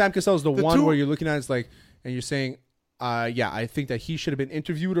 I think Sam Cassell is the one where you're looking at it's like, and you're saying, I think that he should have been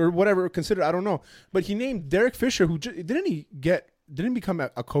interviewed or whatever considered. I don't know, but he named Derek Fisher, who didn't become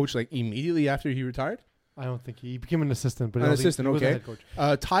a coach like immediately after he retired. I don't think he became an assistant, but an assistant. he was a Okay. head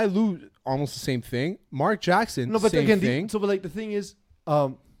coach. Ty Lue, almost the same thing. Mark Jackson, No, but same again, thing. the thing is,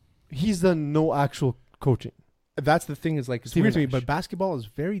 he's done no actual coaching. That's the thing is like it's Steve weird to me, Nash. but basketball is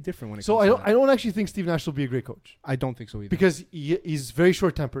very different when it So comes to I don't actually think Steve Nash will be a great coach. I don't think so either. Because he's very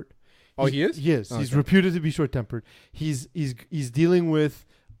short tempered. Oh, he is? He is. Oh, He's okay. reputed to be short tempered. He's dealing with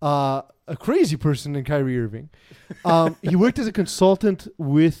a crazy person in Kyrie Irving. He worked as a consultant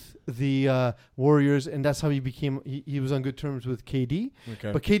with the Warriors, and that's how he became. He was on good terms with KD.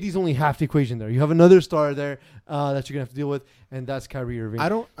 Okay. But KD's only half the equation there. You have another star there that you're gonna have to deal with, and that's Kyrie Irving. I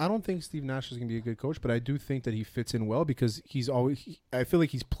don't think Steve Nash is going to be a good coach, but I do think that he fits in well because I feel like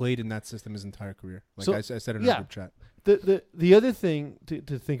he's played in that system his entire career. Like So, I said in our group chat. The other thing to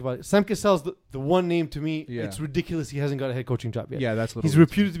think about, Sam Cassell's the one name to me. Yeah. It's ridiculous he hasn't got a head coaching job yet. Yeah, that's he's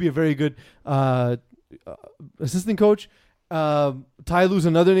reputed to be a very good assistant coach. Ty Lue's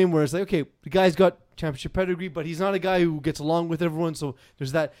another name where it's like, okay, the guy's got championship pedigree, but he's not a guy who gets along with everyone. So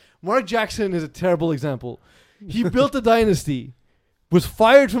there's that. Mark Jackson is a terrible example. He built a dynasty, was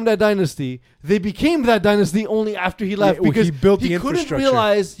fired from that dynasty. They became that dynasty only after he left because he built the couldn't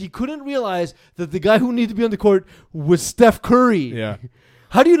infrastructure. he couldn't realize that the guy who needed to be on the court was Steph Curry. Yeah.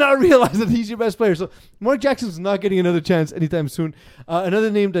 How do you not realize that he's your best player? So Mark Jackson's not getting another chance anytime soon. Another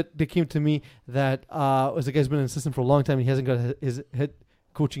name that came to me that was a guy who's been an assistant for a long time. He hasn't got his head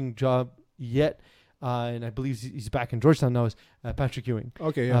coaching job yet. And I believe he's back in Georgetown now, is Patrick Ewing.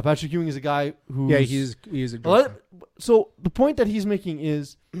 Okay, yeah. Patrick Ewing is a guy who... Yeah, he is a Georgetown. So the point that he's making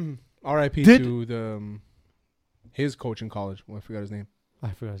is... R.I.P. to his coach in college. Well, I forgot his name.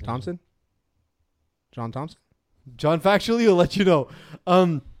 I forgot his name. Thompson? John Thompson? John Factually will let you know.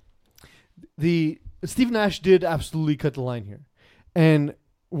 The Steve Nash did absolutely cut the line here. And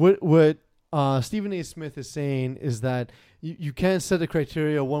what Stephen A. Smith is saying is that you can't set the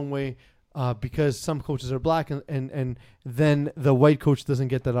criteria one way because some coaches are black and then the white coach doesn't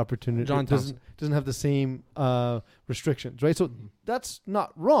get that opportunity. John Thompson doesn't have the same restrictions, right? So that's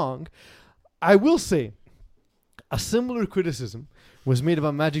not wrong. I will say a similar criticism was made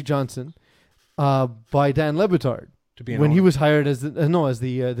about Magic Johnson by Dan Le Batard when he was hired as the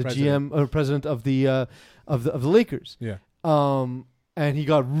GM or president of the Lakers. Yeah. And he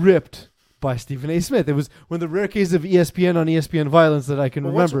got ripped by Stephen A. Smith. It was one of the rare cases of ESPN on ESPN violence that I can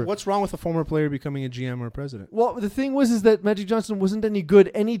remember. What's wrong with a former player becoming a GM or a president? Well, the thing is that Magic Johnson wasn't any good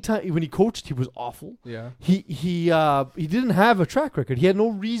any time when he coached. He was awful. Yeah. He didn't have a track record. He had no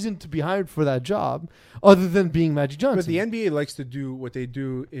reason to be hired for that job other than being Magic Johnson. But the NBA likes to do what they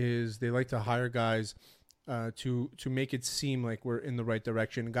do is they like to hire guys to make it seem like we're in the right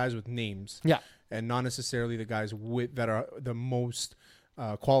direction. Guys with names. Yeah. And not necessarily the guys that are the most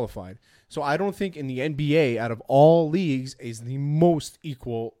qualified. So I don't think in the NBA, out of all leagues, is the most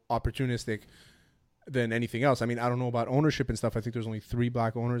equal opportunistic than anything else. I mean, I don't know about ownership and stuff. I think there's only 3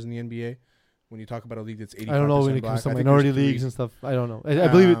 black owners in the NBA. When you talk about a league that's 85% black, I don't know when it comes to minority leagues and stuff. I don't know. I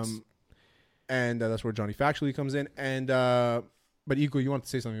believe it's... And that's where Johnny Factually comes in. And but Eagle, you want to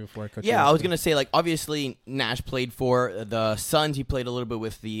say something before I cut you off? Yeah, I was going to say, like, obviously, Nash played for the Suns. He played a little bit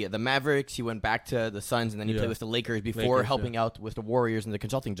with the Mavericks. He went back to the Suns, and then he played with the Lakers before helping out with the Warriors in the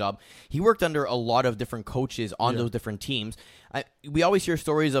consulting job. He worked under a lot of different coaches on those different teams. We always hear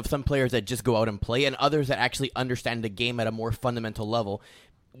stories of some players that just go out and play and others that actually understand the game at a more fundamental level.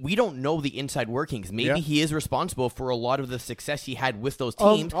 We don't know the inside workings. Maybe he is responsible for a lot of the success he had with those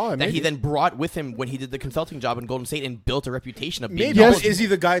teams that he then brought with him when he did the consulting job in Golden State and built a reputation of being knowledgeable. Is he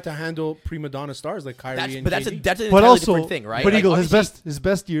the guy to handle prima donna stars like Kyrie and KD? That's an entirely different thing, right? But Eagle, his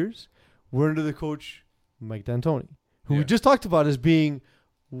best years were under the coach Mike D'Antoni, who we just talked about as being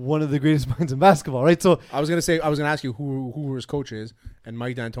one of the greatest minds in basketball, right? So I was gonna ask you who his coach is, and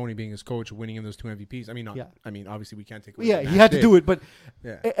Mike D'Antoni being his coach, winning him those 2 MVPs. I mean, obviously we can't take away. Yeah, he had to do it, but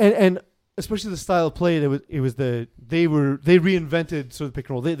and especially the style of play. They reinvented sort of pick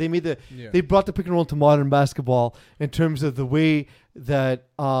and roll. They brought the pick and roll to modern basketball in terms of the way that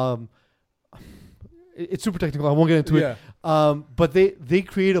it's super technical. I won't get into it. But they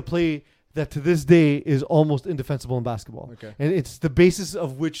create a play that to this day is almost indefensible in basketball. Okay. And it's the basis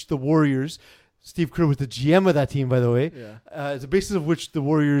of which the Warriors Steve Kerr was the GM of that team, by the way. Yeah. It's the basis of which the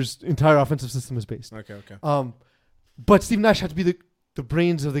Warriors' entire offensive system is based. Okay. But Steve Nash had to be the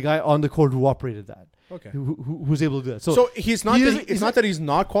brains of the guy on the court who operated that. Okay. Who was able to do that. So it's not that he's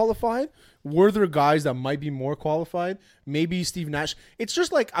not qualified. Were there guys that might be more qualified? Maybe Steve Nash. It's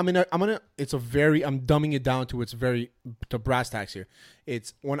just like I'm dumbing it down to to brass tacks here.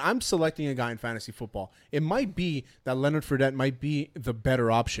 It's when I'm selecting a guy in fantasy football, it might be that Leonard Fournette might be the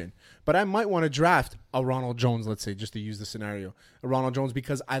better option, but I might want to draft a Ronald Jones, let's say, just to use the scenario, a Ronald Jones,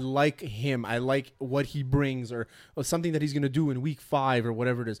 because I like him. I like what he brings or something that he's going to do in week 5 or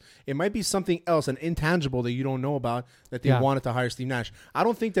whatever it is. It might be something else, an intangible that you don't know about that they wanted to hire Steve Nash. I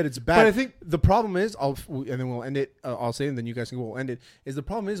don't think that it's bad. But I think the problem is, and then we'll end it. I'll say, and then you guys can go. We'll end it. Is the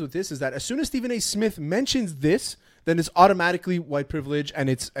problem is with this is that as soon as Stephen A. Smith mentions this, then it's automatically white privilege, and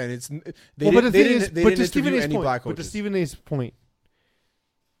it's they didn't interview any black coaches. But to Stephen A.'s point,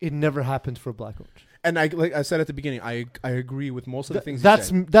 it never happened for a black coach. And like I said at the beginning, I agree with most of the things. Why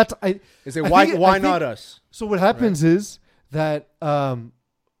not us? So what happens is that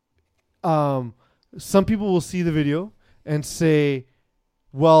some people will see the video and say,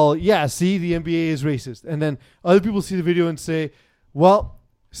 well, yeah, see, the NBA is racist. And then other people see the video and say, well,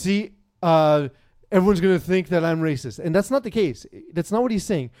 see, everyone's going to think that I'm racist. And that's not the case. That's not what he's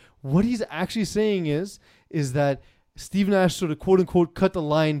saying. What he's actually saying is that Steve Nash sort of quote-unquote cut the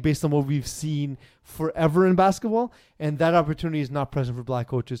line based on what we've seen forever in basketball, and that opportunity is not present for black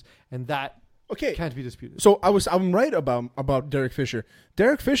coaches, and that can't be disputed. So I'm right about Derek Fisher.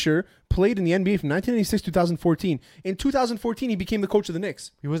 Derek Fisher played in the NBA from 1986 to 2014. In 2014, he became the coach of the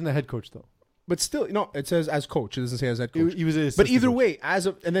Knicks. He wasn't a head coach, though. But still, it says as coach. It doesn't say as head coach. He was an but either coach. way,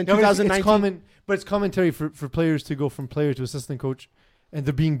 and then 2019. It's commentary for players to go from player to assistant coach, and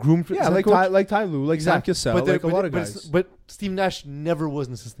they're being groomed for like Ty Lue, like Zach Cassell, like a lot of guys. But Steve Nash never was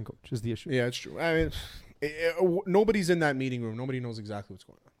an assistant coach, is the issue. Yeah, it's true. I mean, nobody's in that meeting room. Nobody knows exactly what's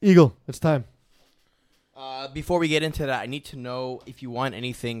going on. Eagle, it's time. Before we get into that, I need to know if you want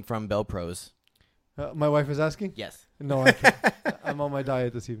anything from Bell Pros. My wife is asking? Yes. No, I can't. I'm on my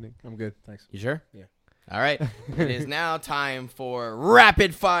diet this evening. I'm good. Thanks. You sure? Yeah. All right. It is now time for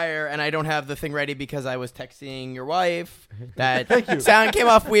rapid fire, and I don't have the thing ready because I was texting your wife. That sound came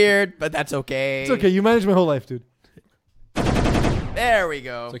off weird, but that's okay. It's okay. You manage my whole life, dude. There we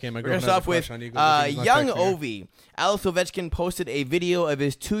go. It's okay. My We're going to start off with young Ovi. Alex Ovechkin posted a video of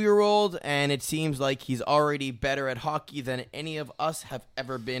his 2-year-old, and it seems like he's already better at hockey than any of us have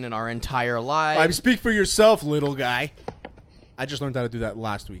ever been in our entire lives. Speak for yourself, little guy. I just learned how to do that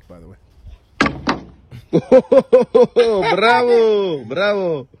last week, by the way.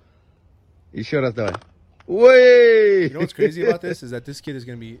 Bravo. Еще раз давай. Way. You know what's crazy about this is that this kid is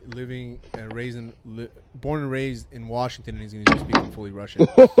going to be born and raised in Washington, and he's going to be speaking fully Russian.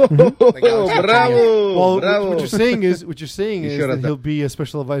 Bravo. Well, what you're saying is that he'll be a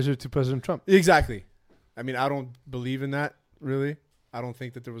special advisor to President Trump. Exactly. I mean, I don't believe in that, really. I don't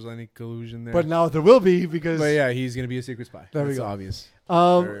think that there was any collusion there. But now there will be because... But yeah, he's going to be a secret spy. There we go. Obvious.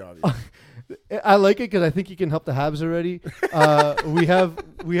 Very obvious. I like it because I think he can help the Habs already. We have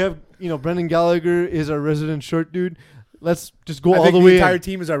Brendan Gallagher is our resident short dude. Let's just go all the way in. The entire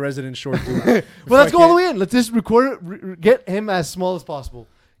team is our resident short dude. Well, let's go all the way in. Let's just get him as small as possible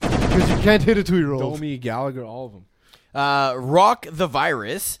because you can't hit a 2-year-old. Domi, Gallagher, all of them. Rock the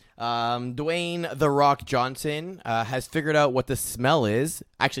Virus. Dwayne The Rock Johnson has figured out what the smell is.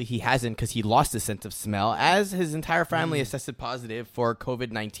 Actually, he hasn't because he lost his sense of smell. As his entire family has tested positive for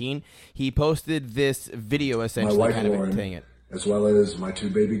COVID-19, he posted this video essentially my wife, kind of Lauren, saying it. As well as my 2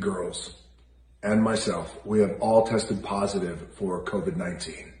 baby girls and myself, we have all tested positive for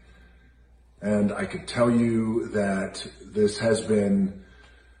COVID-19. And I could tell you that this has been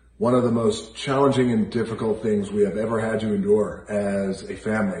one of the most challenging and difficult things we have ever had to endure as a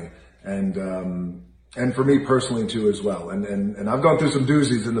family, and for me personally too as well. And I've gone through some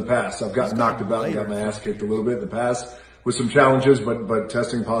doozies in the past. I've gotten knocked about and got my ass kicked a little bit in the past with some challenges, but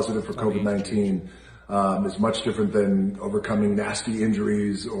testing positive for COVID-19 is much different than overcoming nasty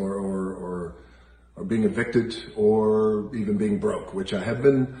injuries or being evicted or even being broke, which I have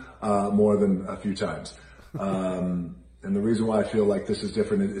been more than a few times. And the reason why I feel like this is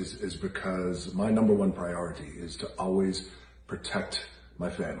different is because my number one priority is to always protect my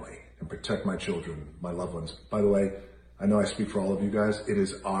family and protect my children, my loved ones. By the way, I know I speak for all of you guys. It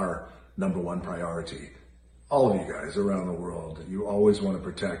is our number one priority. All of you guys around the world, you always want to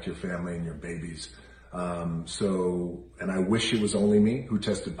protect your family and your babies. And I wish it was only me who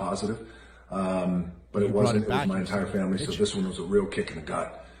tested positive, but it wasn't. It was my entire family. So this one was a real kick in the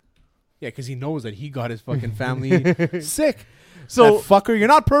gut. Yeah, because he knows that he got his fucking family sick. So that fucker, you're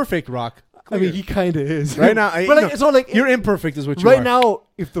not perfect, Rock. I mean, he kind of is. Right now, but it's all like you're imperfect is what you right are. now,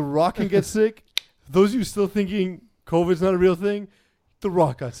 if The Rock can get sick, those of you still thinking COVID's not a real thing, The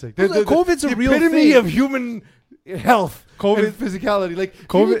Rock got sick. COVID's a real epitome thing. of human health, COVID, and physicality. Like,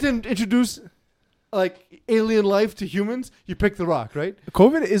 COVID if you need to introduce like alien life to humans, you pick The Rock, right?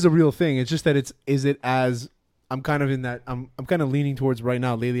 COVID is a real thing. It's just that I'm kind of in that. I'm kind of leaning towards right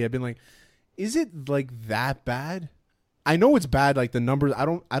now. Lately, I've been like, is it like that bad? I know it's bad. Like the numbers, I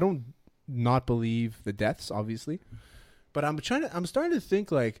don't not believe the deaths, obviously, but I'm starting to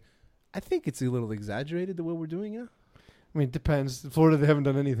think like, I think it's a little exaggerated the way we're doing it. I mean, it depends. In Florida, they haven't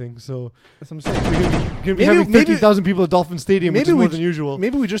done anything, so that's what I'm saying. You're going to be having 13,000 people at Dolphin Stadium, which is more than usual.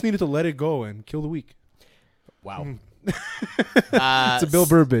 Maybe we just needed to let it go and kill the weak. Wow. It's a Bill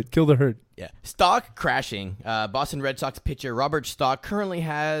Burr bit. Kill the herd. Yeah. Stock crashing. Boston Red Sox pitcher Robert Stock currently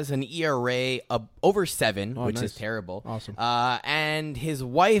has an ERA of over 7, which is terrible. Awesome. And his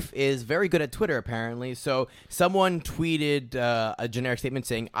wife is very good at Twitter, apparently. So someone tweeted a generic statement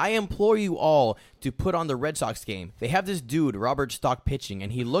saying, "I implore you all to put on the Red Sox game. They have this dude, Robert Stock, pitching,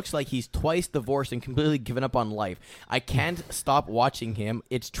 and he looks like he's twice divorced and completely given up on life. I can't stop watching him.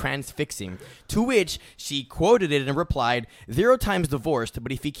 It's transfixing." To which she quoted it and replied, "0 times divorced,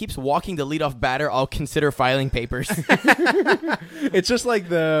 but if he keeps walking the leadoff batter, I'll consider filing papers." It's just like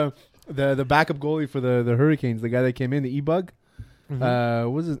the backup goalie for the Hurricanes, the guy that came in, the E-Bug.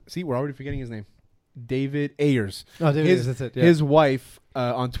 What was it? See, we're already forgetting his name. David Ayers. Oh, David Ayers, that's it. Yeah. His wife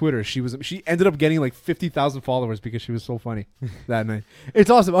on Twitter, she ended up getting like 50,000 followers because she was so funny that night. It's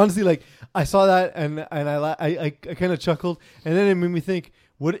awesome. Honestly, like I saw that and I kind of chuckled, and then it made me think,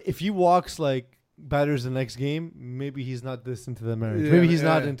 what if he walks like batters the next game? Maybe he's not this into the marriage. Maybe he's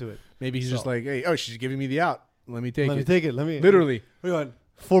not into it. Maybe he's just like, hey, she's giving me the out. Let me take it. Let me literally. What do you want?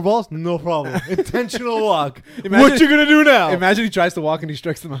 4 balls? No problem. Intentional walk. Imagine, what you gonna do now? Imagine he tries to walk and he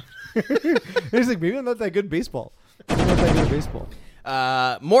strikes them out. He's like, maybe I'm not that good at baseball.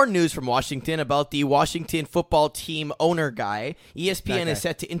 More news from Washington about the Washington football team owner guy. ESPN is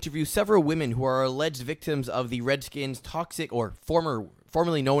set to interview several women who are alleged victims of the Redskins' toxic, or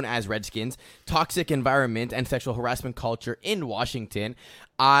formerly known as Redskins, toxic environment and sexual harassment culture in Washington.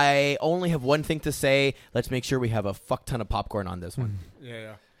 I only have one thing to say. Let's make sure we have a fuck ton of popcorn on this one.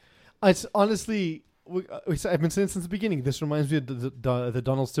 Yeah. It's honestly, I've been saying since the beginning, this reminds me of the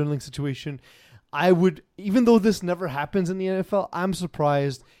Donald Sterling situation. I would, even though this never happens in the NFL, I'm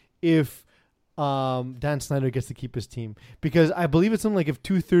surprised if Dan Snyder gets to keep his team, because I believe it's something like if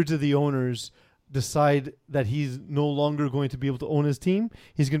 2/3 of the owners decide that he's no longer going to be able to own his team,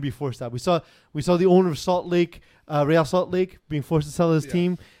 he's going to be forced out. We saw the owner of Salt Lake, Real Salt Lake, being forced to sell his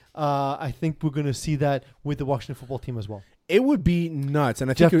team. I think we're going to see that with the Washington football team as well. It would be nuts, and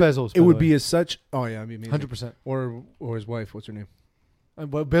I Jeff think Bezos. It would be as such. Oh yeah, I mean, 100%. Or his wife. What's her name?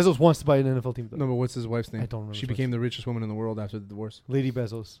 Well, Bezos wants to buy an NFL team, though. No, but what's his wife's name? I don't remember. She became the richest woman in the world after the divorce. Lady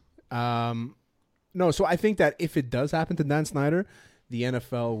Bezos. No, so I think that if it does happen to Dan Snyder, the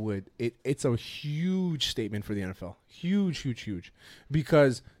NFL would. It's a huge statement for the NFL. Huge.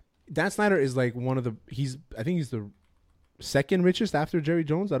 Because Dan Snyder is like one of the. I think he's the second richest after Jerry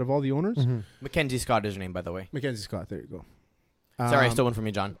Jones out of all the owners. Mm-hmm. Mackenzie Scott is her name, by the way. Mackenzie Scott. There you go. Sorry, I stole one from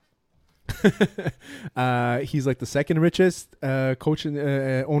you, John. He's like the second richest coach and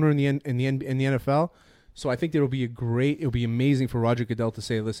owner in the NFL. So I think it'll be amazing for Roger Goodell to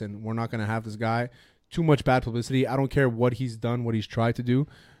say, listen, we're not going to have this guy. Too much bad publicity. I don't care what he's done, what he's tried to do.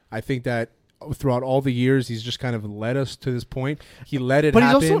 I think that throughout all the years, he's just kind of led us to this point. He let it happen.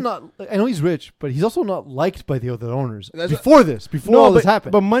 But he's also not, I know he's rich, but he's also not liked by the other owners. Before all this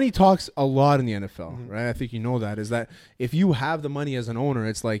happened. But money talks a lot in the NFL, right? I think you know that, is that if you have the money as an owner,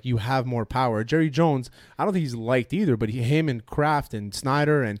 it's like you have more power. Jerry Jones, I don't think he's liked either, but him and Kraft and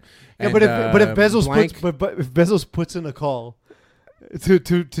Snyder and if Bezos puts in a call to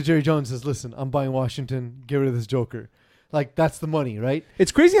Jerry Jones, says, listen, I'm buying Washington, get rid of this joker. Like, that's the money, right?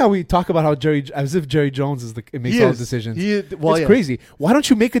 It's crazy how we talk about as if Jerry Jones makes all the decisions. It's crazy. Why don't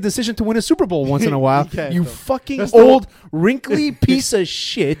you make a decision to win a Super Bowl once in a while? You fucking old, wrinkly piece of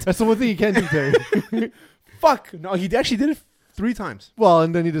shit. That's the one thing you can't do, Terry. Fuck. No, he actually did it 3 times. Well,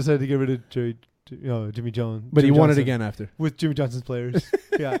 and then he decided to get rid of Jimmy Jones. But he won it again after. With Jimmy Johnson's players.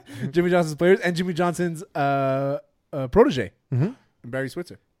 Yeah. Jimmy Johnson's players and Jimmy Johnson's protege, Barry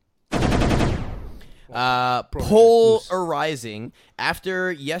Switzer. Polarizing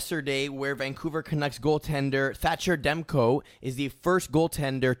after yesterday, where Vancouver Canucks goaltender Thatcher Demko is the first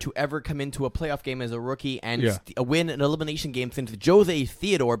goaltender to ever come into a playoff game as a rookie and win an elimination game since Jose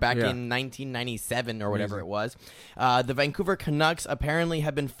Theodore back in 1997 or whatever it was. The Vancouver Canucks apparently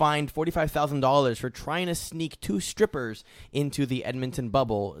have been fined $45,000 for trying to sneak 2 strippers into the Edmonton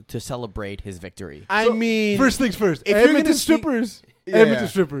bubble to celebrate his victory. I mean, first things first. If Edmonton strippers. Edmonton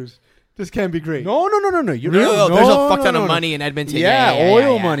strippers. This can't be great. No. There's a fuck ton of money in Edmonton.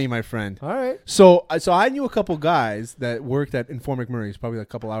 Oil money, my friend. All right. So I knew a couple guys that worked at Inform McMurray's, probably a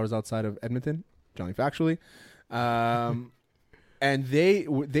couple hours outside of Edmonton, Johnny Factually, and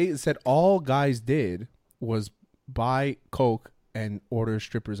they said all guys did was buy coke and order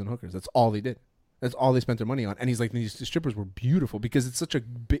strippers and hookers. That's all they did. That's all they spent their money on. And he's like, these strippers were beautiful because it's such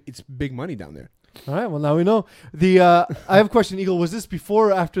it's big money down there. All right. Well, now we know. I have a question, Eagle. Was this before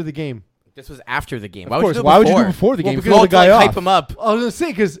or after the game? This was after the game. Why would you do before the game? Because the guy hype him up. I was going to say,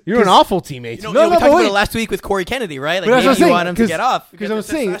 because you're an awful teammate. We talked about it last week with Corey Kennedy, right? Like, maybe you want him to get off. Because I'm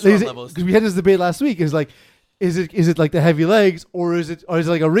saying, because we had this debate last week, is like, is it like the heavy legs, or is it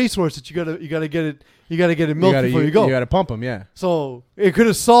like a racehorse that you gotta get it milked before you go? You gotta pump them, yeah. So it could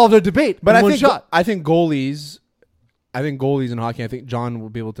have solved their debate, but in one shot. I think goalies in hockey. I think John will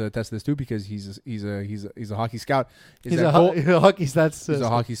be able to attest this too because he's a hockey scout. He's a hockey stats. He's a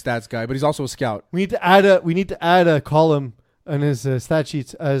hockey stats guy, but he's also a scout. We need to add a column on his stat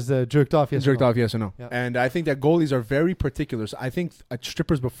sheets as jerked off. Yes, yes or no. Yeah. And I think that goalies are very particular. So I think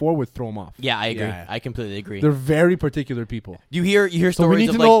strippers before would throw them off. Yeah, I agree. I completely agree. They're very particular people. You hear stories so we need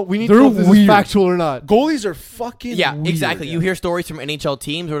of to know. We need to know if this is factual or not. Goalies are fucking weird. Exactly. You hear stories from NHL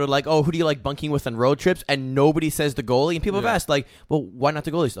teams where they're like, "Oh, who do you like bunking with on road trips?" And nobody says the goalie. And people have asked, like, "Well, why not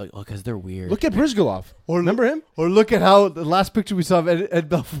the goalies?" Like, "Oh, because they're weird." Look at Brizgalov. Remember him? Or look at how the last picture we saw of Ed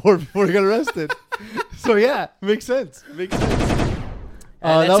Belfour before he got arrested. So yeah, makes sense.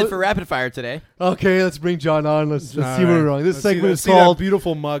 That's it for Rapid Fire today. Okay, let's bring John on. Let's see what we're wrong. This segment is that called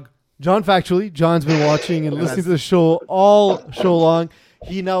beautiful mug. John Factually. John's been watching and listening to the show all show long.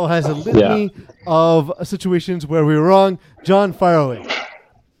 He now has a litany of situations where we were wrong. John, fire away.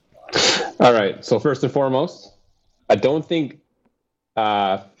 All right. So first and foremost, I don't think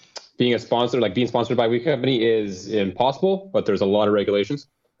being sponsored by a weed company is impossible, but there's a lot of regulations.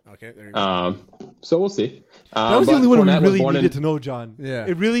 Okay. There you go. So we'll see. That was the only one we really needed to know, John. Yeah.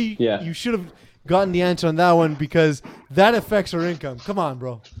 It really, you should have gotten the answer on that one because that affects our income. Come on,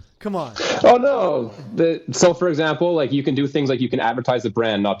 bro. Come on. Oh, no. So, for example, like you can do things like you can advertise the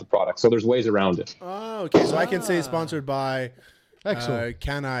brand, not the product. So there's ways around it. Oh, okay. So I can say sponsored by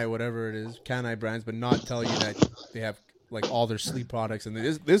Canai, whatever it is, Canai brands, but not tell you that they have like all their sleep products, and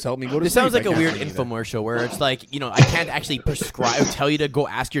this helped me go to sleep. This sounds like a weird infomercial where it's like, I can't actually tell you to go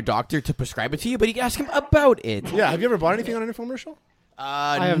ask your doctor to prescribe it to you, but you can ask him about it. Yeah, have you ever bought anything on an infomercial?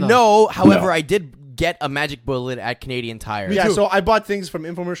 No. However, I did get a magic bullet at Canadian Tire. Yeah, so I bought things from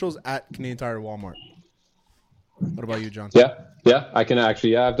infomercials at Canadian Tire Walmart. What about you, John? Yeah, I can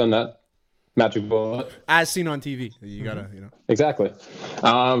actually. Yeah, I've done that. Magic bullet. As seen on TV. You gotta, Exactly.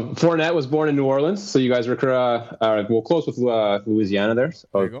 Fournette was born in New Orleans, so you guys were close with Louisiana there,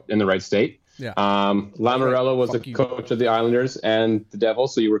 so in the right state. Yeah. Lamoriello was the coach of the Islanders and the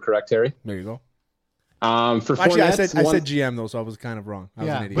Devils, so you were correct, Terry. There you go. Actually, I said GM though, so I was kind of wrong. I was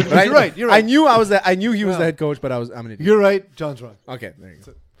an idiot. But you're right. You're right. I knew he was the head coach, but I'm an idiot. You're right. John's wrong. Okay, there you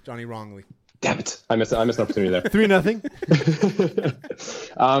go. Johnny wrongly. Damn it! I missed an opportunity there. 3-0.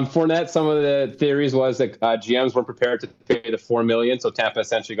 Fournette. Some of the theories was that GMs weren't prepared to pay the $4 million, so Tampa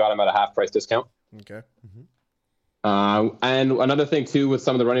essentially got him at a half-price discount. Okay. And another thing too with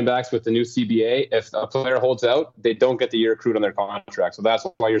some of the running backs with the new CBA, if a player holds out, they don't get the year accrued on their contract. So that's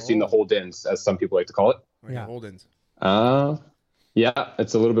why you're seeing the hold-ins, as some people like to call it. Yeah, hold-ins. Yeah,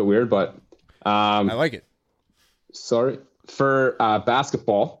 it's a little bit weird, but I like it. Sorry for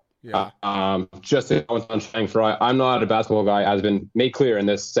basketball. Yeah. Just to go on Shining Fry, I'm not a basketball guy, as been made clear in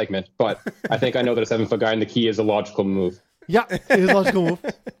this segment, but I think I know that a 7-foot guy in the key is a logical move. Yeah, it is a logical move.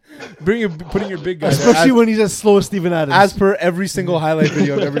 Putting your big guy, especially when he's as slow as Steven Adams. As per every single highlight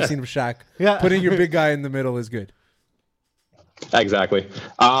video I've ever seen of Shaq. Yeah, putting your big guy in the middle is good. Exactly.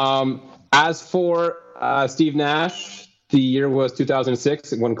 As for Steve Nash, the year was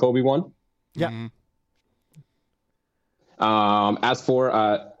 2006 when Kobe won. Yeah. As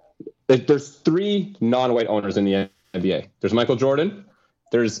for there's 3 non-white owners in the NBA. There's Michael Jordan.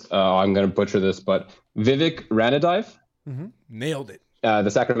 There's I'm going to butcher this, but Vivek Ranadive. Nailed it. The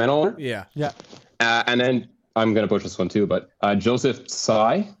Sacramento owner. Yeah. And then I'm going to butcher this one too, but Joseph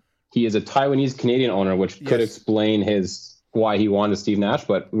Tsai. He is a Taiwanese Canadian owner, which could explain his why he wanted Steve Nash,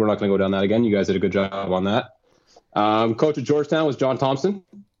 but we're not going to go down that again. You guys did a good job on that. Coach of Georgetown was John Thompson.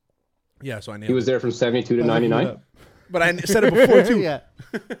 Yeah, so I nailed He was there from 72 to 99. But I said it before, too. Yeah.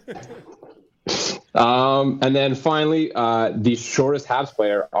 And then finally, the shortest Habs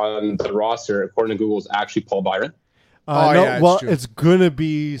player on the roster, according to Google, is actually Paul Byron. It's gonna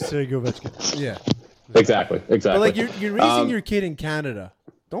be Sergei Ovechkin. Yeah, exactly. But like you're raising your kid in Canada.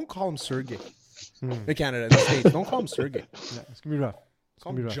 Don't call him Sergey. In Canada, in the States, don't call him Sergey. Yeah, it's gonna be rough.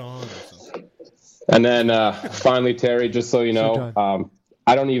 Call him John or something. And then finally, Terry, just so you know,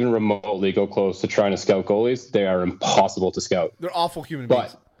 I don't even remotely go close to trying to scout goalies. They are impossible to scout. They're awful human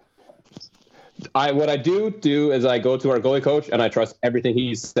beings. What I do is I go to our goalie coach and I trust everything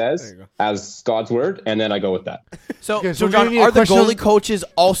he says as God's word, and then I go with that. So John, are the goalie coaches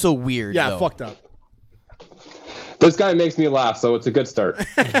also weird? Yeah, though? Fucked up. This guy makes me laugh, so it's a good start.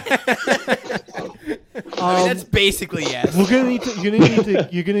 That's basically yes. We're gonna need to.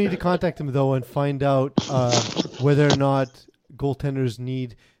 You're gonna need to contact him though and find out whether or not goaltenders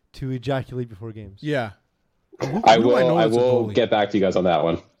need to ejaculate before games. Yeah, I will get back to you guys on that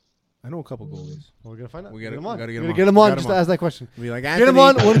one. I know a couple goalies. We're gonna find out. We gotta get him on. Just to ask that question. Be like, get him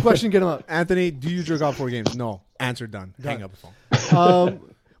on. One question. Get him on. Anthony, do you jerk off 4 games? No. Answer done. Hang up the phone.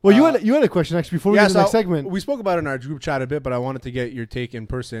 Well, you had a question actually before we get to the next segment. We spoke about it in our group chat a bit, but I wanted to get your take in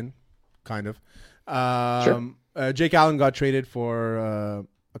person, kind of. Sure. Jake Allen got traded for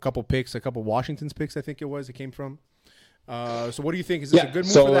a couple picks, a couple Washington's picks, I think it was. It came from. So what do you think? Is this a good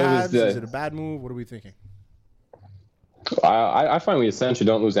move for the Habs? Is it a bad move? What are we thinking? I find we essentially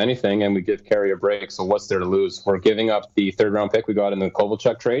don't lose anything, and we give Carey a break. So what's there to lose? We're giving up the 3rd round pick we got in the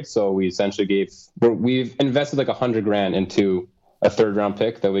Kovalchuk trade. So we essentially we've invested like $100,000 into a 3rd round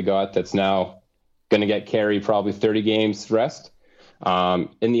pick that we got. That's now going to get Carey probably 30 games rest. In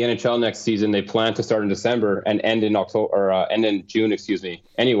the NHL next season, they plan to start in December and end in October or end in June.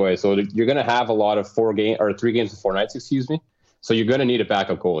 Anyway, so you're going to have a lot of 3 games of 4 nights. So you're going to need a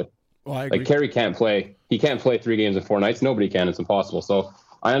backup goalie. Well, I agree. Like Carey can't play. He can't play 3 games in 4 nights. Nobody can. It's impossible. So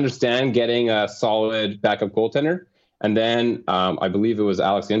I understand getting a solid backup goaltender. And then I believe it was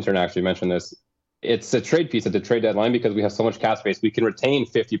Alex the intern actually mentioned this. It's a trade piece at the trade deadline because we have so much cap space. We can retain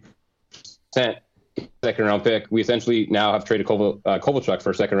 50% 2nd round pick. We essentially now have traded Kovalchuk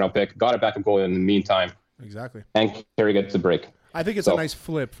for a 2nd round pick. Got a backup goalie in the meantime. Exactly. And Carey gets a break. I think it's a nice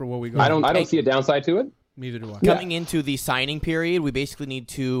flip for what we got. I don't see a downside to it. Neither do I. Coming into the signing period, we basically need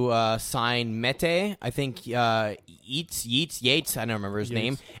to sign Mete. I think Yates. I don't remember his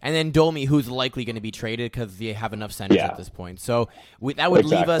name. And then Domi, who's likely going to be traded because they have enough centers at this point. So that would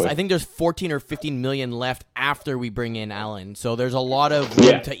leave us. I think there's 14 or 15 million left after we bring in Allen. So there's a lot of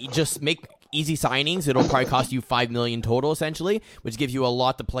room to just make easy signings. It'll probably cost you $5 million total, essentially, which gives you a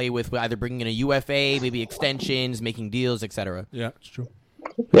lot to play with either bringing in a UFA, maybe extensions, making deals, etc. Yeah, it's true.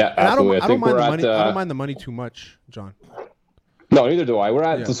 Yeah, absolutely. I don't mind the money. I don't mind the money too much, John. No, neither do I. We're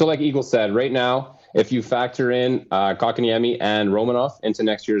at so like Eagle said, right now, if you factor in Kotkaniemi and Romanov into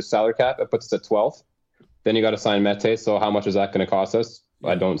next year's salary cap, it puts us at 12th. Then you got to sign Mete. So how much is that going to cost us?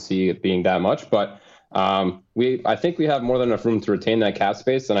 I don't see it being that much, but I think we have more than enough room to retain that cap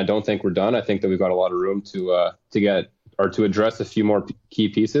space, and I don't think we're done. I think that we've got a lot of room to get or to address a few more key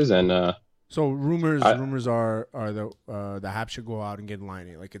pieces and. So rumors are the Habs should go out and get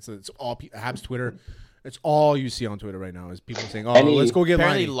Laine. Like it's all Habs Twitter. It's all you see on Twitter right now is people saying, let's go get Laine.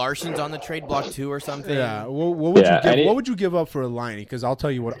 Apparently Larsen's on the trade block too or something. Yeah. What would you give up for a Laine? Because I'll tell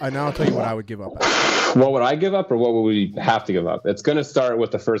you what I would give up. What would I give up, or what would we have to give up? It's going to start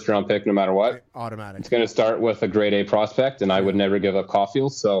with the 1st round pick, no matter what. Automatic. It's going to start with a grade A prospect, and I would never give up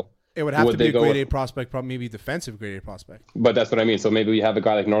Caulfield. So. It would have to be a grade A prospect, probably maybe defensive grade A prospect. But that's what I mean. So maybe we have a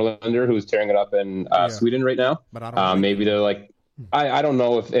guy like Norlinder who's tearing it up in Sweden right now. But I don't maybe they're like, I don't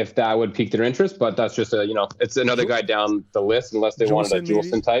know if that would pique their interest, but that's just it's another guy down the list unless they wanted a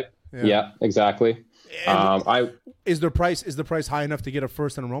Juleson type. Yeah, exactly. Is the price high enough to get a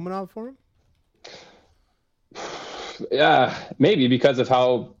 1st and a Romanov for him? Yeah, maybe because of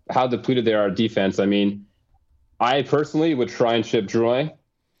how depleted they are at defense. I mean, I personally would try and ship Drouin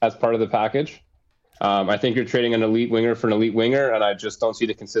as part of the package. I think you're trading an elite winger for an elite winger, and I just don't see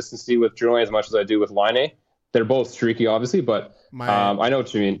the consistency with Drouin as much as I do with Laine. They're both streaky, obviously, but I know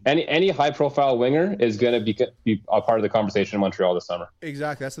what you mean. Any high-profile winger is going to be a part of the conversation in Montreal this summer.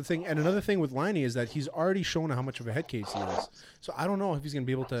 Exactly, that's the thing. And another thing with Laine is that he's already shown how much of a head case he is. So I don't know if he's going to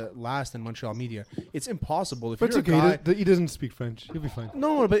be able to last in Montreal media. It's impossible. But it's okay. He doesn't speak French. He'll be fine.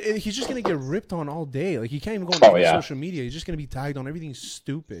 No, but he's just going to get ripped on all day. Like he can't even go on social media. He's just going to be tagged on everything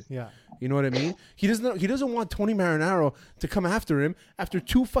stupid. Yeah. You know what I mean? He doesn't want Tony Marinaro to come after him after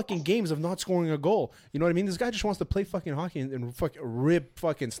 2 fucking games of not scoring a goal. You know what I mean? This guy just wants to play fucking hockey and fucking rip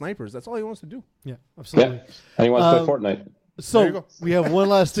fucking snipers. That's all he wants to do. Yeah, absolutely. Yeah. And he wants to play Fortnite. So we have one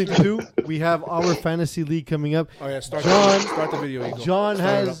last thing to do. We have our fantasy league coming up. Oh yeah, start the video. Eagle. John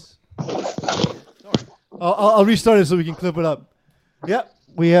has. I'll restart it so we can clip it up. Yep,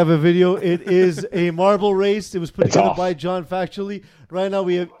 we have a video. It is a marble race. It was put together by John factually. Right now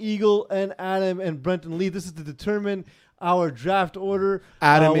we have Eagle and Adam and Brenton Lee. This is to determine our draft order.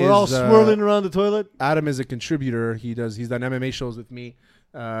 We're all swirling around the toilet. Adam is a contributor. He's done MMA shows with me.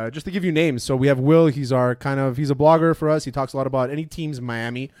 Just to give you names, so we have Will. He's a blogger for us. He talks a lot about any teams in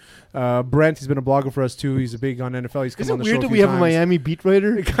Miami. Brent, he's been a blogger for us too. He's big on NFL. He's come on the show. Is it weird that we have a Miami beat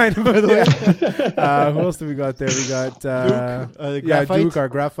writer? Kind of, by the way. Who else do we got there? We got Duke, our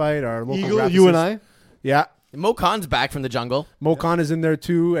graphite, our local Eagle, you and I. Yeah. Mo Khan's back from the jungle. Mo Khan is in there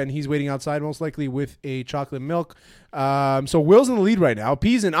too, and he's waiting outside most likely with a chocolate milk. So Will's in the lead right now.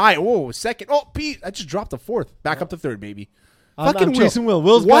 P's and I. Whoa, second. Oh, P. I just dropped to 4th. Back up to 3rd, baby. I'm chasing Will.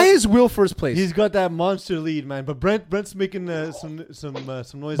 Why is Will first place? He's got that monster lead, man. But Brent's making some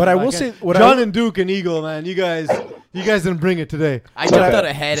noise. But I will say, John and Duke and Eagle, man, you guys didn't bring it today. I jumped out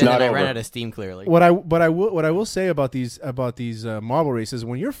ahead and then I ran out of steam. Clearly, what I will say about these marble races,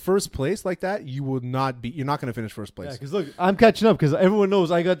 when you're first place like that, you're not going to finish first place. Yeah, because look, I'm catching up because everyone knows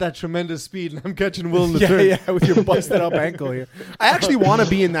I got that tremendous speed and I'm catching Will in the turn. Yeah, with your busted up ankle here. I actually want to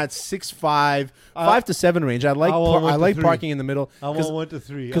be in that 6'5", 5 to 7 range. I like parking in the middle. I want 1 to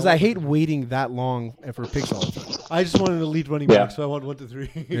 3 because I hate waiting that long for picks all the time. I just want an elite running back, so I want 1 to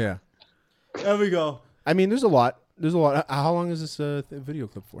 3. Yeah, there we go. I mean, there's a lot. How long is this video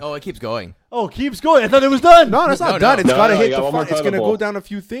clip for? Oh, it keeps going. Oh, it keeps going. I thought it was done. No, it's not done. It's got to hit the front. It's going to go down a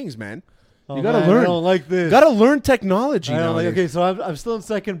few things, man. You got to learn. I don't like this. Got to learn technology. Okay, so I'm still in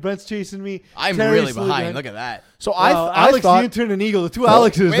second. Brent's chasing me. I'm really behind. Look at that. So Alex, the intern, and Eagle, the two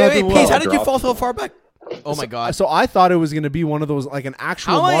Alexes. Wait, Pace, how did you fall so far back? Oh my God! So I thought it was going to be one of those like an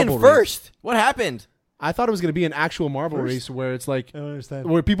actual. How am I in first? Race. What happened? I thought it was going to be an actual marble race where it's like I don't understand.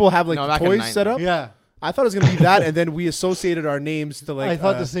 Where people have like toys set up. Yeah. I thought it was going to be that, and then we associated our names to like. I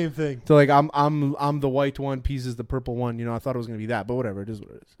thought the same thing. To like I'm the white one, Peace is the purple one. You know, I thought it was going to be that, but whatever. It is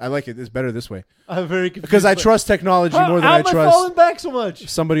what it is. I like it. It's better this way. I'm very confused because I trust technology more than I trust. How am I falling back so much?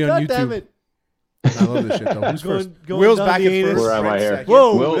 Somebody God on YouTube. Damn it. I love this shit though. Who's first? Will's back at first. Where am I here?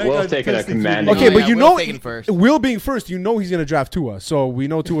 Whoa, Will's taking a commanding. Okay, but you know, Will being first, you know he's going to draft Tua, so we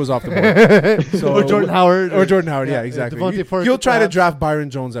know Tua's off the board. So, or Jordan Howard. Yeah, exactly. He'll try to draft Byron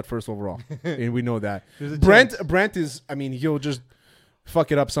Jones at first overall, and we know that. Brent is, I mean, he'll just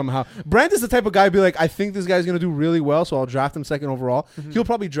fuck it up somehow. Brent is the type of guy who'd be like, I think this guy's going to do really well, so I'll draft him second overall. He'll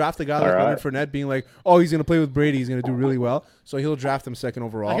probably draft a guy like Leonard Fournette being like, oh, he's going to play with Brady. He's going to do really well. So he'll draft him second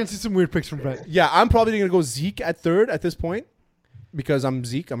overall. I can see some weird picks from Brent. Yeah, I'm probably going to go Zeke at third at this point because I'm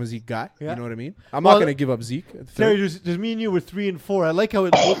Zeke. I'm a Zeke guy. Yeah. You know what I mean? I'm not going to give up Zeke at third. Terry, there's me and you were 3 and 4. I like how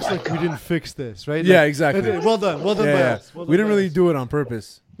it looks like we didn't fix this, right? Yeah, exactly. Well done. Well done by us. Well done we didn't by really us. do it on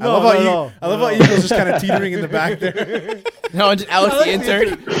purpose. I No, love how Eagles just kind of teetering in the back there. No, just Alex the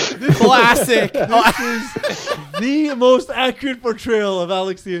intern. Classic. This is the most accurate portrayal of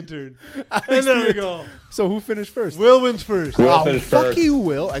Alex the intern. And there we go. So who finished first? Will wins first. Fuck you,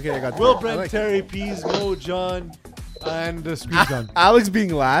 Will. Okay, I got Will, Brent, Terry, Pease, Mo, John, and Screw John. Alex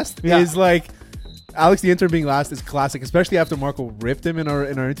being last is like... Alex the intern being last is classic, especially after Marco ripped him in our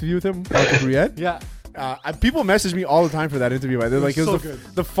interview with him, Marco Briette. Yeah. People message me all the time for that interview. They're like, it was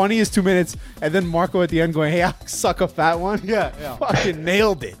the funniest 2 minutes, and then Marco at the end going, "Hey, Alex, suck a fat one." Yeah. Fucking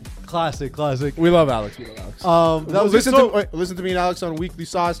nailed it. Classic. We love Alex. Listen to me and Alex on Weekly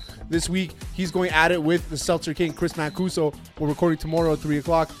Sauce this week. He's going at it with the Seltzer King, Chris Mancuso. We're recording tomorrow at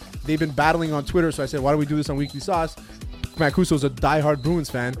 3:00. They've been battling on Twitter, so I said, why don't we do this on Weekly Sauce? Mancuso's a diehard Bruins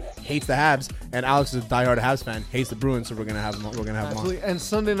fan, hates the Habs, and Alex is a diehard Habs fan, hates the Bruins. So we're gonna have him on. And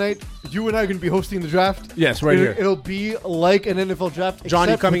Sunday night, you and I are gonna be hosting the draft. Yes, right here. It'll be like an NFL draft, John,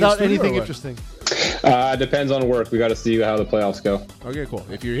 you coming without in anything interesting. Depends on work. We got to see how the playoffs go. Okay, cool.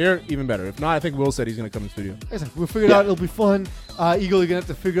 If you're here, even better. If not, I think Will said he's gonna come in the studio. We'll figure it out. It'll be fun. Eagle, you're gonna have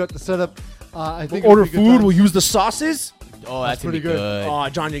to figure out the setup. I think we'll order food. We'll use the sauces. Oh, that's pretty good. Oh,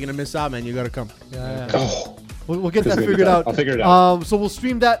 John, you're gonna miss out, man. You gotta come. Yeah. Oh. We'll get that figured out. I'll figure it out. So we'll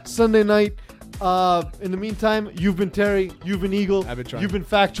stream that Sunday night. In the meantime, you've been Terry. You've been Eagle. I've been trying. You've been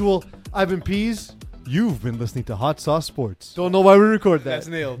Factual. I've been Peas. You've been listening to Hot Sauce Sports. Don't know why we record that. That's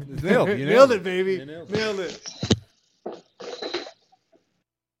nailed. It's nailed. You nailed it, baby. Nailed it.